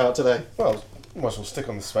else are we on about today? Well, might as well stick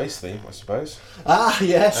on the space theme, I suppose. Ah,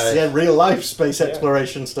 yes. Yeah, real life space Yeah.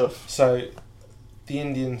 exploration stuff. So, the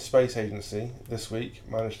Indian Space Agency this week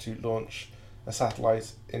managed to launch a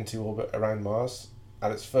satellite into orbit around Mars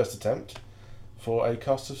at its first attempt for a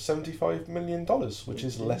cost of $75 million, which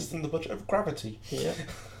is less than the budget of Gravity. Yeah.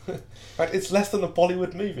 Like, it's less than a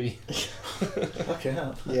Bollywood movie. Fucking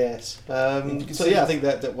hell. Yes. You can So see- yeah, I think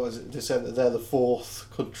that was they said that they're the fourth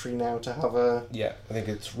country now to have a. Yeah, I think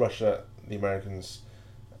it's Russia, the Americans,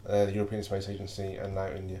 the European Space Agency, and now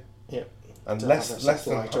India. Yeah. And to less have a than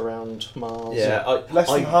satellite around Mars. Yeah, less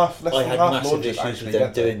than half I had massive launches issues actually with them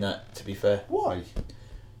get there. doing that, to be fair. Why?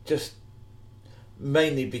 Just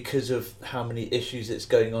mainly because of how many issues that's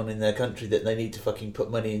going on in their country that they need to fucking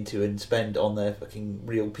put money into and spend on their fucking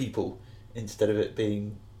real people instead of it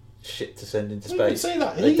being shit to send into You can space. say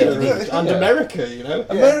that They here don't need- and yeah. America, you know.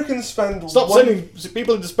 Americans spend Stop sending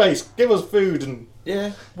people into space. Give us food and.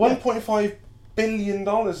 Yeah. $1.5 billion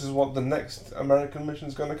is what the next American mission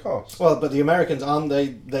is going to cost. Well, but the Americans aren't they?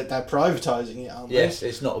 They're privatising it, aren't Yes,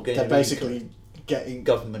 it's not they? going They're to be basically getting.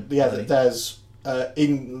 government Yeah, money. there's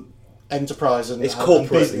in enterprise and, It's and corporately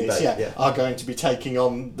business. based, yeah. Are going to be taking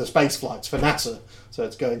on the space flights for NASA. So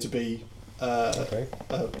it's going to be Okay.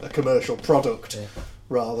 a commercial product Yeah.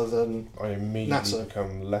 rather than. I immediately NASA.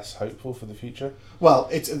 become less hopeful for the future. Well,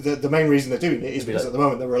 it's the main reason they're doing it is It'd be because like- at the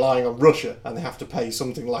moment they're relying on Russia and they have to pay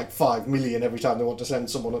something like $5 million every time they want to send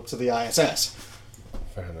someone up to the ISS.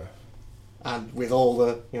 Fair enough. And with all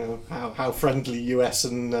the how friendly US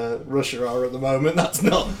and Russia are at the moment, that's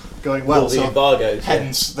not going well. all the So embargoes. Yeah.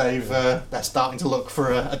 hence they're starting to look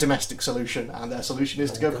for a domestic solution, and their solution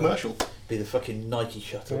is to go God. commercial. Be the fucking Nike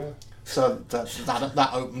shuttle. Yeah. So that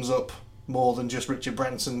opens up more than just Richard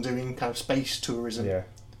Branson doing kind of space tourism. Yeah.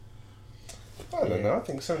 I don't know. I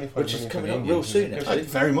think 75 Which is million for coming the up real Indians is soon, a good- actually.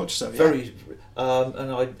 Very much so. Yeah. Very.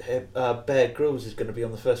 And Bear Grylls is going to be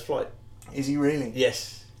on the first flight. Is he really?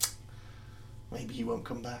 Yes. Maybe he won't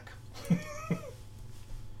come back.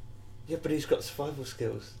 Yeah, but he's got survival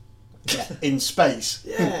skills. Yeah, in space.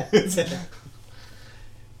 Yeah.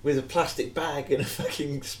 With a plastic bag and a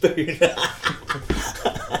fucking spoon.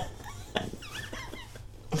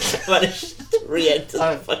 Managed to re-enter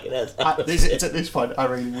the fucking house. At this point, I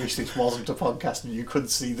really wish this wasn't a podcast and you could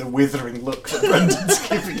see the withering look that Brendan's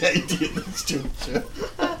giving Adi at this juncture.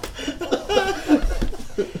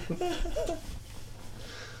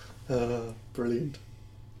 Brilliant.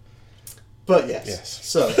 But yes.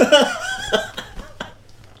 So,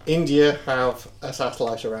 India have a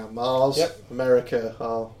satellite around Mars. Yep. America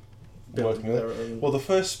are working on. Well, the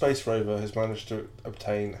first space rover has managed to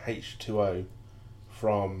obtain H2O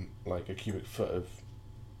from like a cubic foot of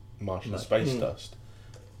Martian space dust,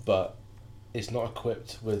 but it's not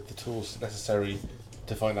equipped with the tools necessary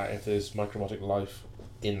to find out if there's microbiotic life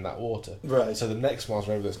in that water. Right. So the next Mars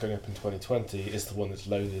rover that's going up in 2020 is the one that's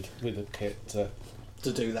loaded with a kit to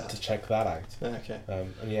do that, to check that out. Okay.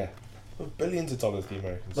 And yeah, billions of dollars the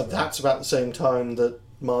Americans. But that's about the same time that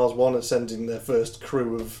Mars One are sending their first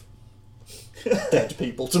crew of dead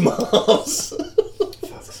people to Mars.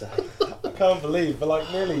 Fuck's sake. I can't believe, but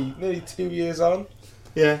like nearly 2 years on.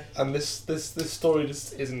 Yeah. And this story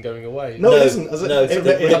just isn't going away. No, it isn't. No, it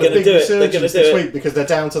they're had a going to big do it. They're going to resurgence do this it week because they're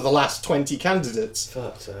down to the last 20 candidates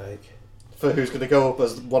Fuck's sake. for who's going to go up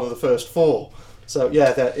as one of the first 4. So yeah,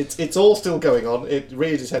 it's all still going on. It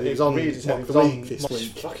reared its head. It was on this It's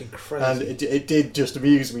week. fucking crazy. And it did just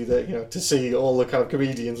amuse me that to see all the kind of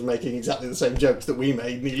comedians making exactly the same jokes that we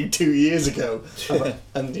made nearly 2 years ago,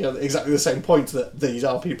 and exactly the same point that these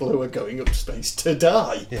are people who are going up to space to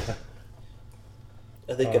die. Yeah.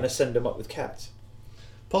 Are they going to send them up with cats?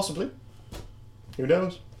 Possibly. Who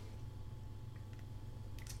knows?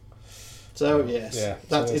 So yes,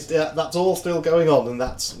 that's all still going on, and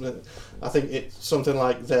I think it's something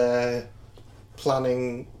like they're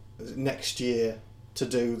planning next year to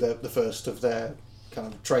do the first of their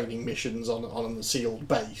kind of training missions on the sealed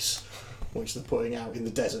base, which they're putting out in the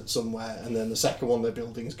desert somewhere, and then the second one they're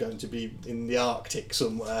building is going to be in the Arctic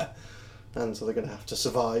somewhere, and so they're going to have to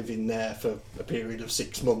survive in there for a period of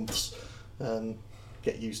 6 months and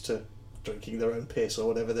get used to drinking their own piss or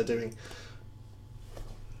whatever they're doing.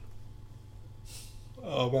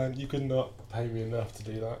 Oh man, you could not pay me enough to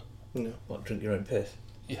do that. No. What, drink your own piss?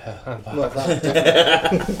 Yeah, and that. Well,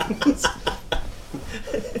 that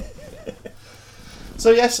So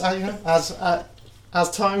yes,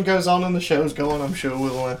 as time goes on and the shows go on, I'm sure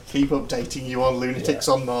we'll keep updating you on lunatics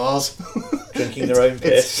on Mars. Drinking their own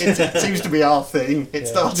piss. It seems to be our thing. It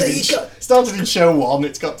Yeah. started in show 1.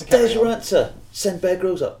 It's got to carry There's your on. answer. Send Bear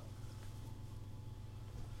Grylls up.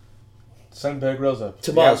 Send Bear Grylls up.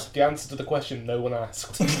 To Mars. The answer to the question no one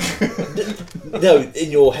asked. No, in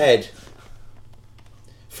your head.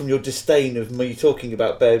 From your disdain of me talking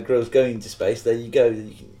about Bear Grylls going to space, there you go.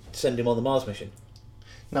 You can send him on the Mars mission.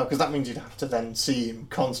 No, because that means you'd have to then see him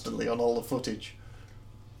constantly on all the footage.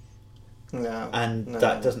 No, And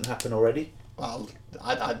that doesn't happen already? Well,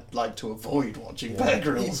 I'd like to avoid watching Bear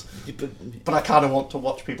Grylls, But but I kind of want to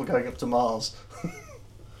watch people going up to Mars.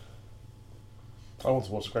 I want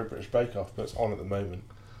to watch the Great British Bake Off, but it's on at the moment.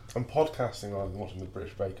 I'm podcasting rather than watching the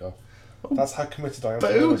British Bake Off. That's how committed I am.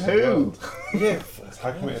 Boo-hoo! yeah, That's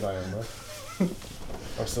how committed I am, though.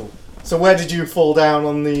 I'm still. So where did you fall down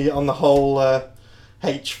on the whole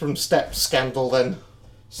H from Steps scandal then?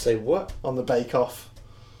 Say what? On the Bake Off.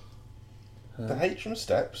 The H from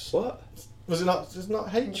Steps? What? Was it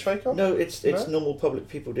not H? Bake Off? No, it's No? normal public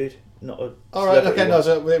people, dude. Not a. All right, okay, no, one.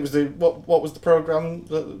 so it was the what was the program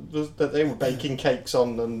that they were baking cakes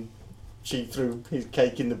on, and she threw his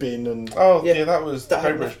cake in the bin, and Oh, Yeah. yeah, that was the That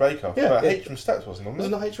Great happened. British Bake Off. Yeah, But yeah. H from Steps wasn't on was it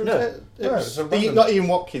there. not H from No. Steps? No, it was a random- Not Ian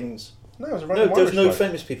Watkins. No, it was a No, random there's Irish no bloke.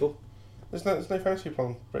 famous people. There's no famous people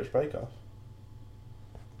on British Bake Off.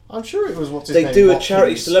 I'm sure it was what's his They name. do a Watkins.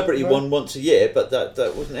 charity celebrity No. one once a year, but that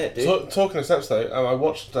wasn't it, dude. Talking of Steps, though, I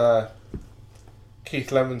watched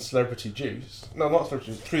Keith Lemon's Celebrity Juice. No, not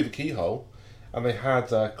Celebrity Juice, Through the Keyhole. And they had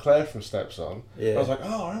Claire from Steps on. Yeah. I was like,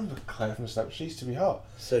 oh, I remember Claire from Steps. She used to be hot.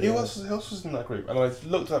 So Who else was in that group? And I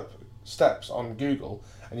looked up Steps on Google,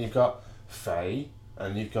 and you've got Faye,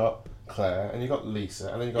 and you've got Claire, and you've got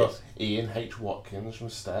Lisa, and then you've got Yes. Ian H. Watkins from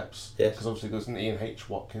Steps. Yes. Because obviously there's an Ian H.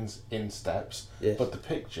 Watkins in Steps. Yes. But the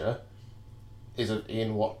picture is of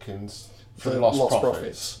Ian Watkins from The Lost, Lost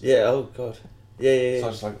Profits. Yeah. Oh god. Yeah. So I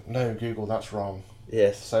was like, no, Google, that's wrong.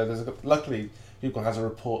 Yes. So luckily Google has a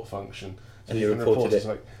report function. So And you you can reported report it. it's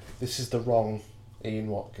like, this is the wrong Ian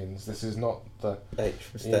Watkins. This is not the H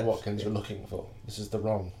from Ian Steps. Watkins yeah. you're looking for. This is the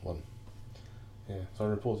wrong one. Yeah, so I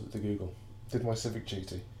reported it to Google. Did my civic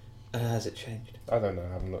duty. And has it changed? I don't know,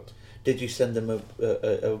 I haven't looked. Did you send them a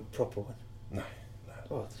proper one? No.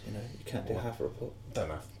 Well, you can't do What? half a report. Don't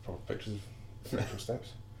have proper pictures of actual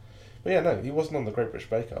Steps. But yeah, no, he wasn't on the Great British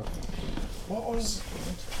Bake Off. What was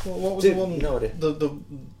the Dude, one? no idea.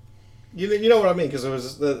 You know what I mean? Because there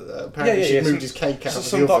was apparently she moved his cake out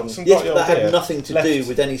of the oven. Yes, but that had nothing to do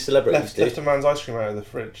with any celebrities, left dude. a man's ice cream out of the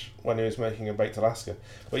fridge when he was making a baked Alaska.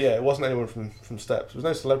 But yeah, it wasn't anyone from Steps. There was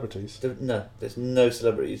no celebrities. No, there's no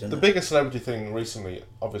celebrities in The there. biggest celebrity thing recently,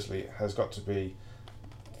 obviously, has got to be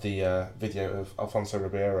the video of Alfonso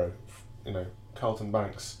Ribeiro, Carlton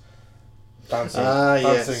Banks, dancing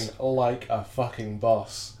Yes. like a fucking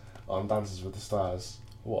boss on Dances with the Stars.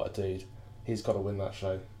 What a dude. He's got to win that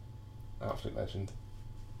show. Absolute legend.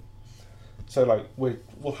 So, like,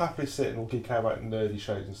 we'll happily sit and we'll geek out about nerdy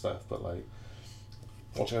shows and stuff, but, like,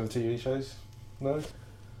 watching other TV shows? No?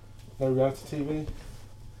 No reality TV?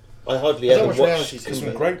 I hardly ever watch. There's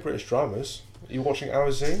some great British dramas. Are you watching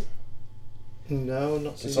Our Zoo? No,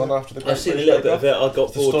 not seen It's on after the Great I've seen a British little Bake bit Off. of it. I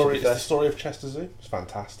got bored. It's the story of Chester Zoo. It's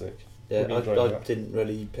fantastic. Yeah, Really enjoyed I that. didn't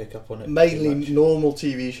really pick up on it. Mainly normal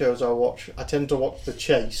TV shows I watch. I tend to watch The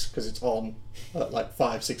Chase because it's on at like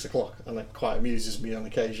 5-6 o'clock, and it quite amuses me on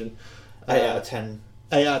occasion. 8 out of 10.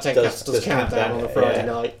 8 out of 10 does Countdown on a Friday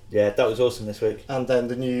night. Yeah, that was awesome this week. And then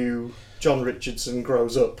the new John Richardson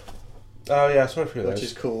Grows Up. Oh yeah, sorry for those. Which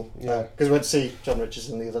is cool. Yeah. Because we went to see John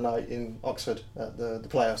Richardson the other night in Oxford at the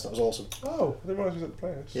Playhouse. That was awesome. Oh, I didn't realise he was at the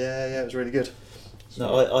Playhouse. Yeah, it was really good.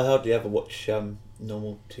 No, I hardly ever watch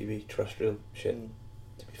normal TV, terrestrial shit,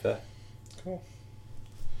 to be fair. Cool.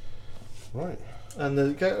 Right. And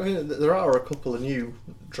there are a couple of new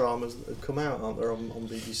dramas that have come out, aren't there, on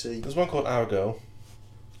BBC? There's one called Our Girl,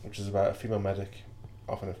 which is about a female medic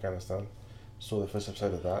off in Afghanistan. Saw the first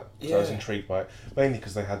episode of that. So I was intrigued by it, mainly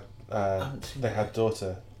because they had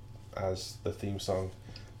Daughter as the theme song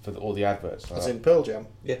for all the adverts. As in Pearl Jam?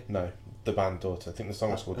 Yeah. No, the band Daughter. I think the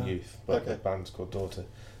song was called Youth, but okay. the band's called Daughter.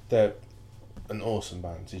 They're an awesome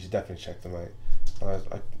band, so you should definitely check them out. And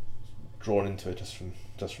I drawn into it just from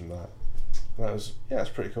that. And that was it's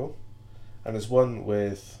pretty cool. And there's one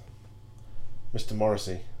with Mr.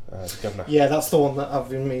 Morrissey, the governor. Yeah, that's the one that I've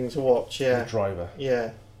been meaning to watch. Yeah. The Driver.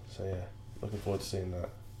 Yeah. So looking forward to seeing that.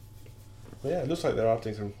 But yeah, it looks like they're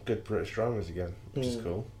doing some good British dramas again, which is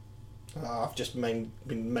cool. I've just been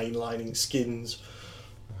mainlining Skins.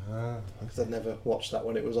 Because I'd never watched that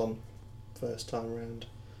when it was on first time round.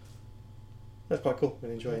 That's quite cool.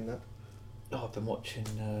 Been enjoying that. Oh, I've been watching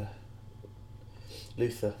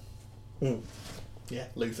Luther. Yeah,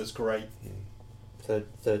 Luther's great. Third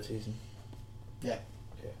season. Yeah.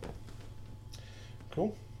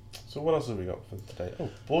 Cool. So what else have we got for today? Oh,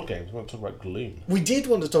 board games. We want to talk about Gloom. We did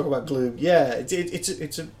want to talk about Gloom. Yeah,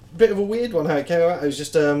 it's a bit of a weird one how it came out. It was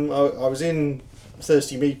just I was in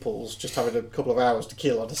Thirsty Meeples, just having a couple of hours to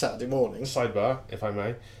kill on a Saturday morning. Sidebar, if I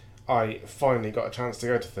may, I finally got a chance to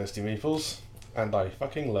go to Thirsty Meeples, and I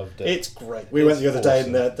fucking loved it. It's great. We went the other day,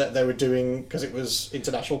 and they were doing, because it was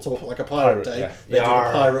International Talk Like a Pirate Day. Yeah. They did a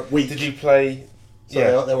pirate week. Did you play?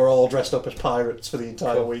 So they were all dressed up as pirates for the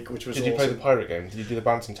entire week, which was awesome. Did you play the pirate game? Did you do the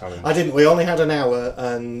bouncing challenge? I didn't. We only had an hour,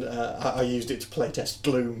 and I used it to playtest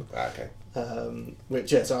Gloom. Okay.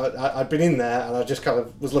 So I'd been in there, and I just kind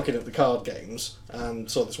of was looking at the card games, and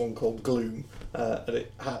saw this one called Gloom, and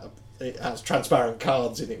it has transparent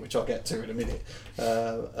cards in it, which I'll get to in a minute.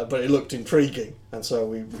 But it looked intriguing, and so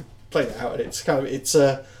we played it out. And it's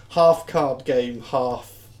a half card game,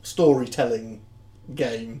 half storytelling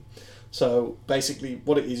game. So basically,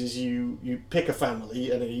 what it is you pick a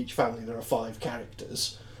family, and in each family there are 5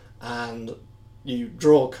 characters, and you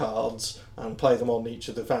draw cards and play them on each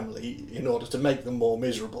of the family in order to make them more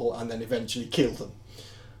miserable, and then eventually kill them.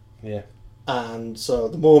 Yeah. And so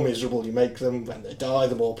the more miserable you make them, when they die,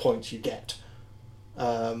 the more points you get.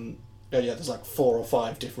 There's like 4 or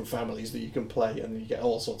 5 different families that you can play, and you get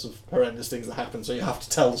all sorts of horrendous things that happen. So you have to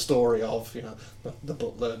tell the story of, the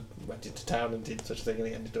butler went into town and did such a thing, and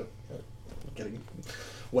he ended up getting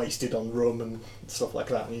wasted on rum and stuff like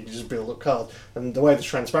that, and you just build up cards. And the way the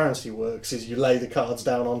transparency works is you lay the cards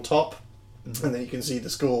down on top, and then you can see the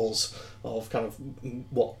scores of kind of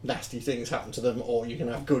what nasty things happen to them, or you can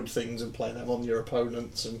have good things and play them on your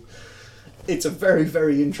opponents. And it's a very,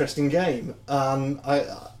 very interesting game.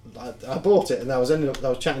 I bought it, and I was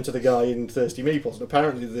chatting to the guy in Thirsty Meeples, and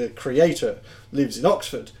apparently the creator lives in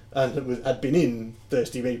Oxford and had been in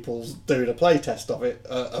Thirsty Meeples doing a playtest of it,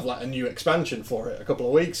 of like a new expansion for it a couple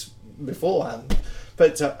of weeks beforehand. But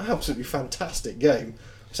it's an absolutely fantastic game.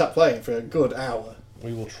 I sat playing for a good hour.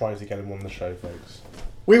 We will try to get him on the show, folks.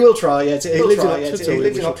 We will try, yeah. He lives in Oxford, so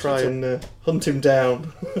we shall try and hunt him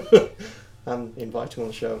down and invite him on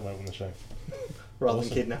the show. Rather than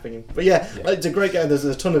kidnapping him. But yeah, it's a great game. There's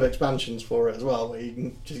a ton of expansions for it as well, where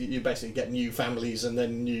you basically get new families and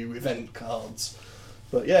then new event cards.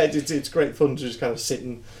 But yeah, it's great fun to just kind of sit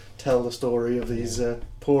and tell the story of these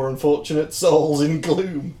poor unfortunate souls in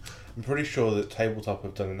Gloom. I'm pretty sure that Tabletop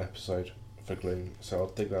have done an episode for Gloom, so I'll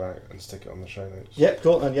dig that out and stick it on the show notes. Yep,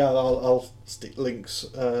 cool. And I'll stick links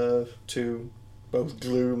to both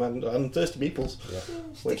Gloom and Thirsty Meeples. Yeah.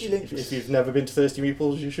 Which, if you've never been to Thirsty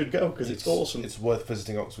Meeples, you should go, because it's awesome. It's worth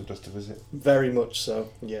visiting Oxford just to visit. Very much so,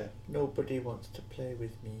 yeah. Nobody wants to play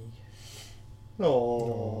with me.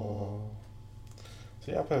 Aww.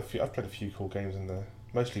 So yeah, I've played a few cool games in there.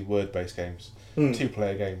 mostly word-based games,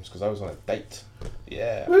 2-player games, because I was on a date.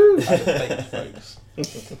 Yeah, Woo! I had a date, folks.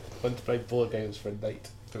 Went to play board games for a date.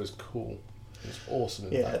 It was cool. It was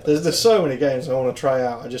awesome. Yeah, there's so many games I want to try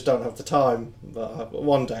out. I just don't have the time. But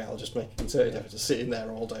one day I'll just make a concerted effort to sit in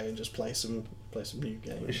there all day and just play some new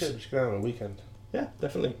games. We should go out on a weekend. Yeah,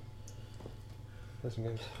 definitely. Play some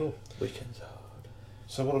games. Cool. Weekends are hard.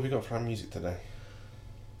 So what have we got for our music today?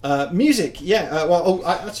 Music, yeah.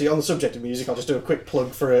 Actually, on the subject of music, I'll just do a quick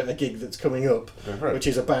plug for a gig that's coming up, which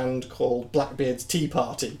is a band called Blackbeard's Tea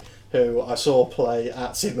Party, who I saw play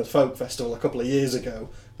at Sidmouth Folk Festival a couple of years ago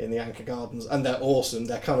in the Anchor Gardens, and they're awesome.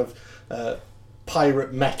 They're kind of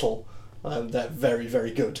pirate metal, and they're very,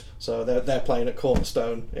 very good. So they're playing at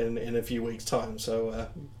Cornerstone in a few weeks' time. So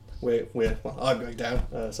I'm going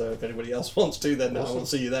down. So if anybody else wants to, then awesome. I will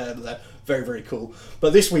see you there. They're very, very cool.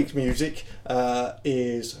 But this week's music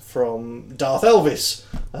is from Darth Elvis,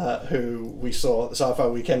 who we saw at the Sci-Fi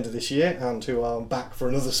Weekend of this year, and who are back for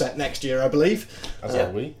another set next year, I believe. As are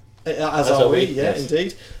we. As are we, yeah, yes.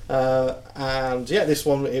 Indeed. And yeah, this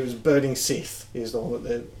one, it was Burning Sith, is the one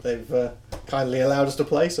that they've kindly allowed us to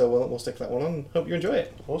play, so we'll stick that one on and hope you enjoy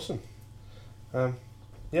it. Awesome.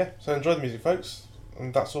 Yeah, so enjoy the music, folks,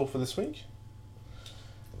 and that's all for this week.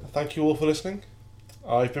 Thank you all for listening.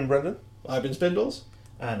 I've been Brendan. I've been Spindles.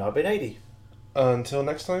 And I've been 80. Until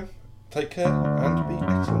next time, take care and be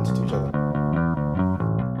excellent to each other.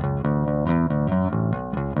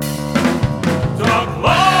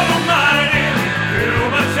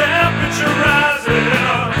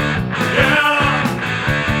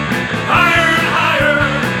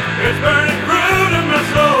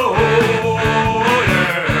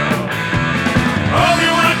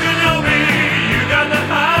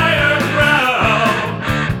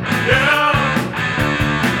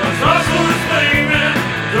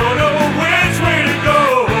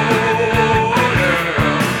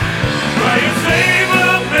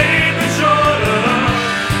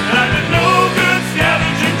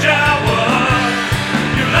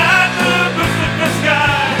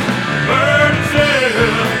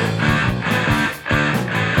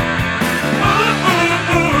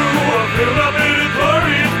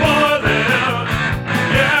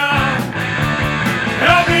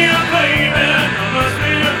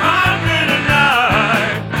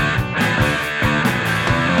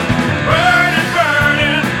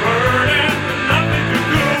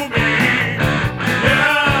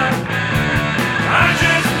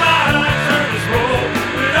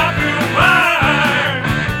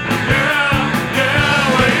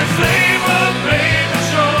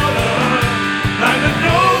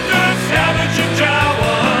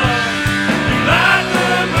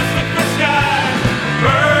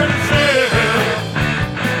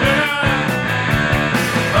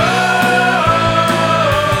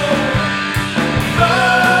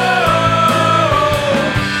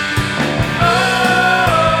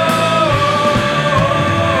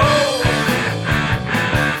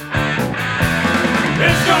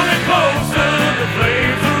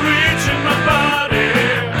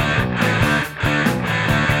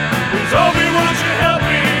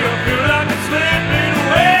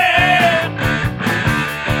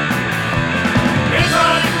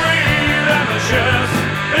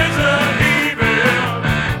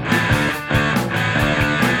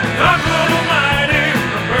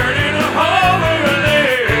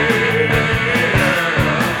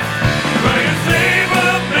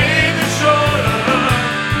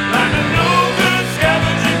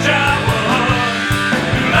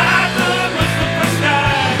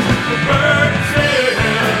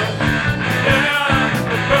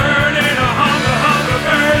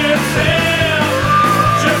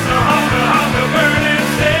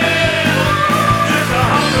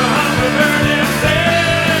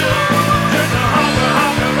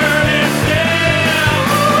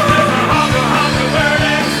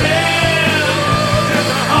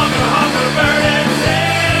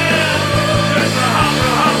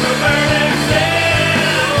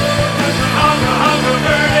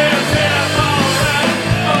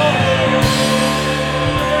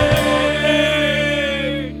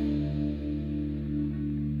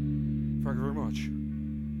 Thank you very much.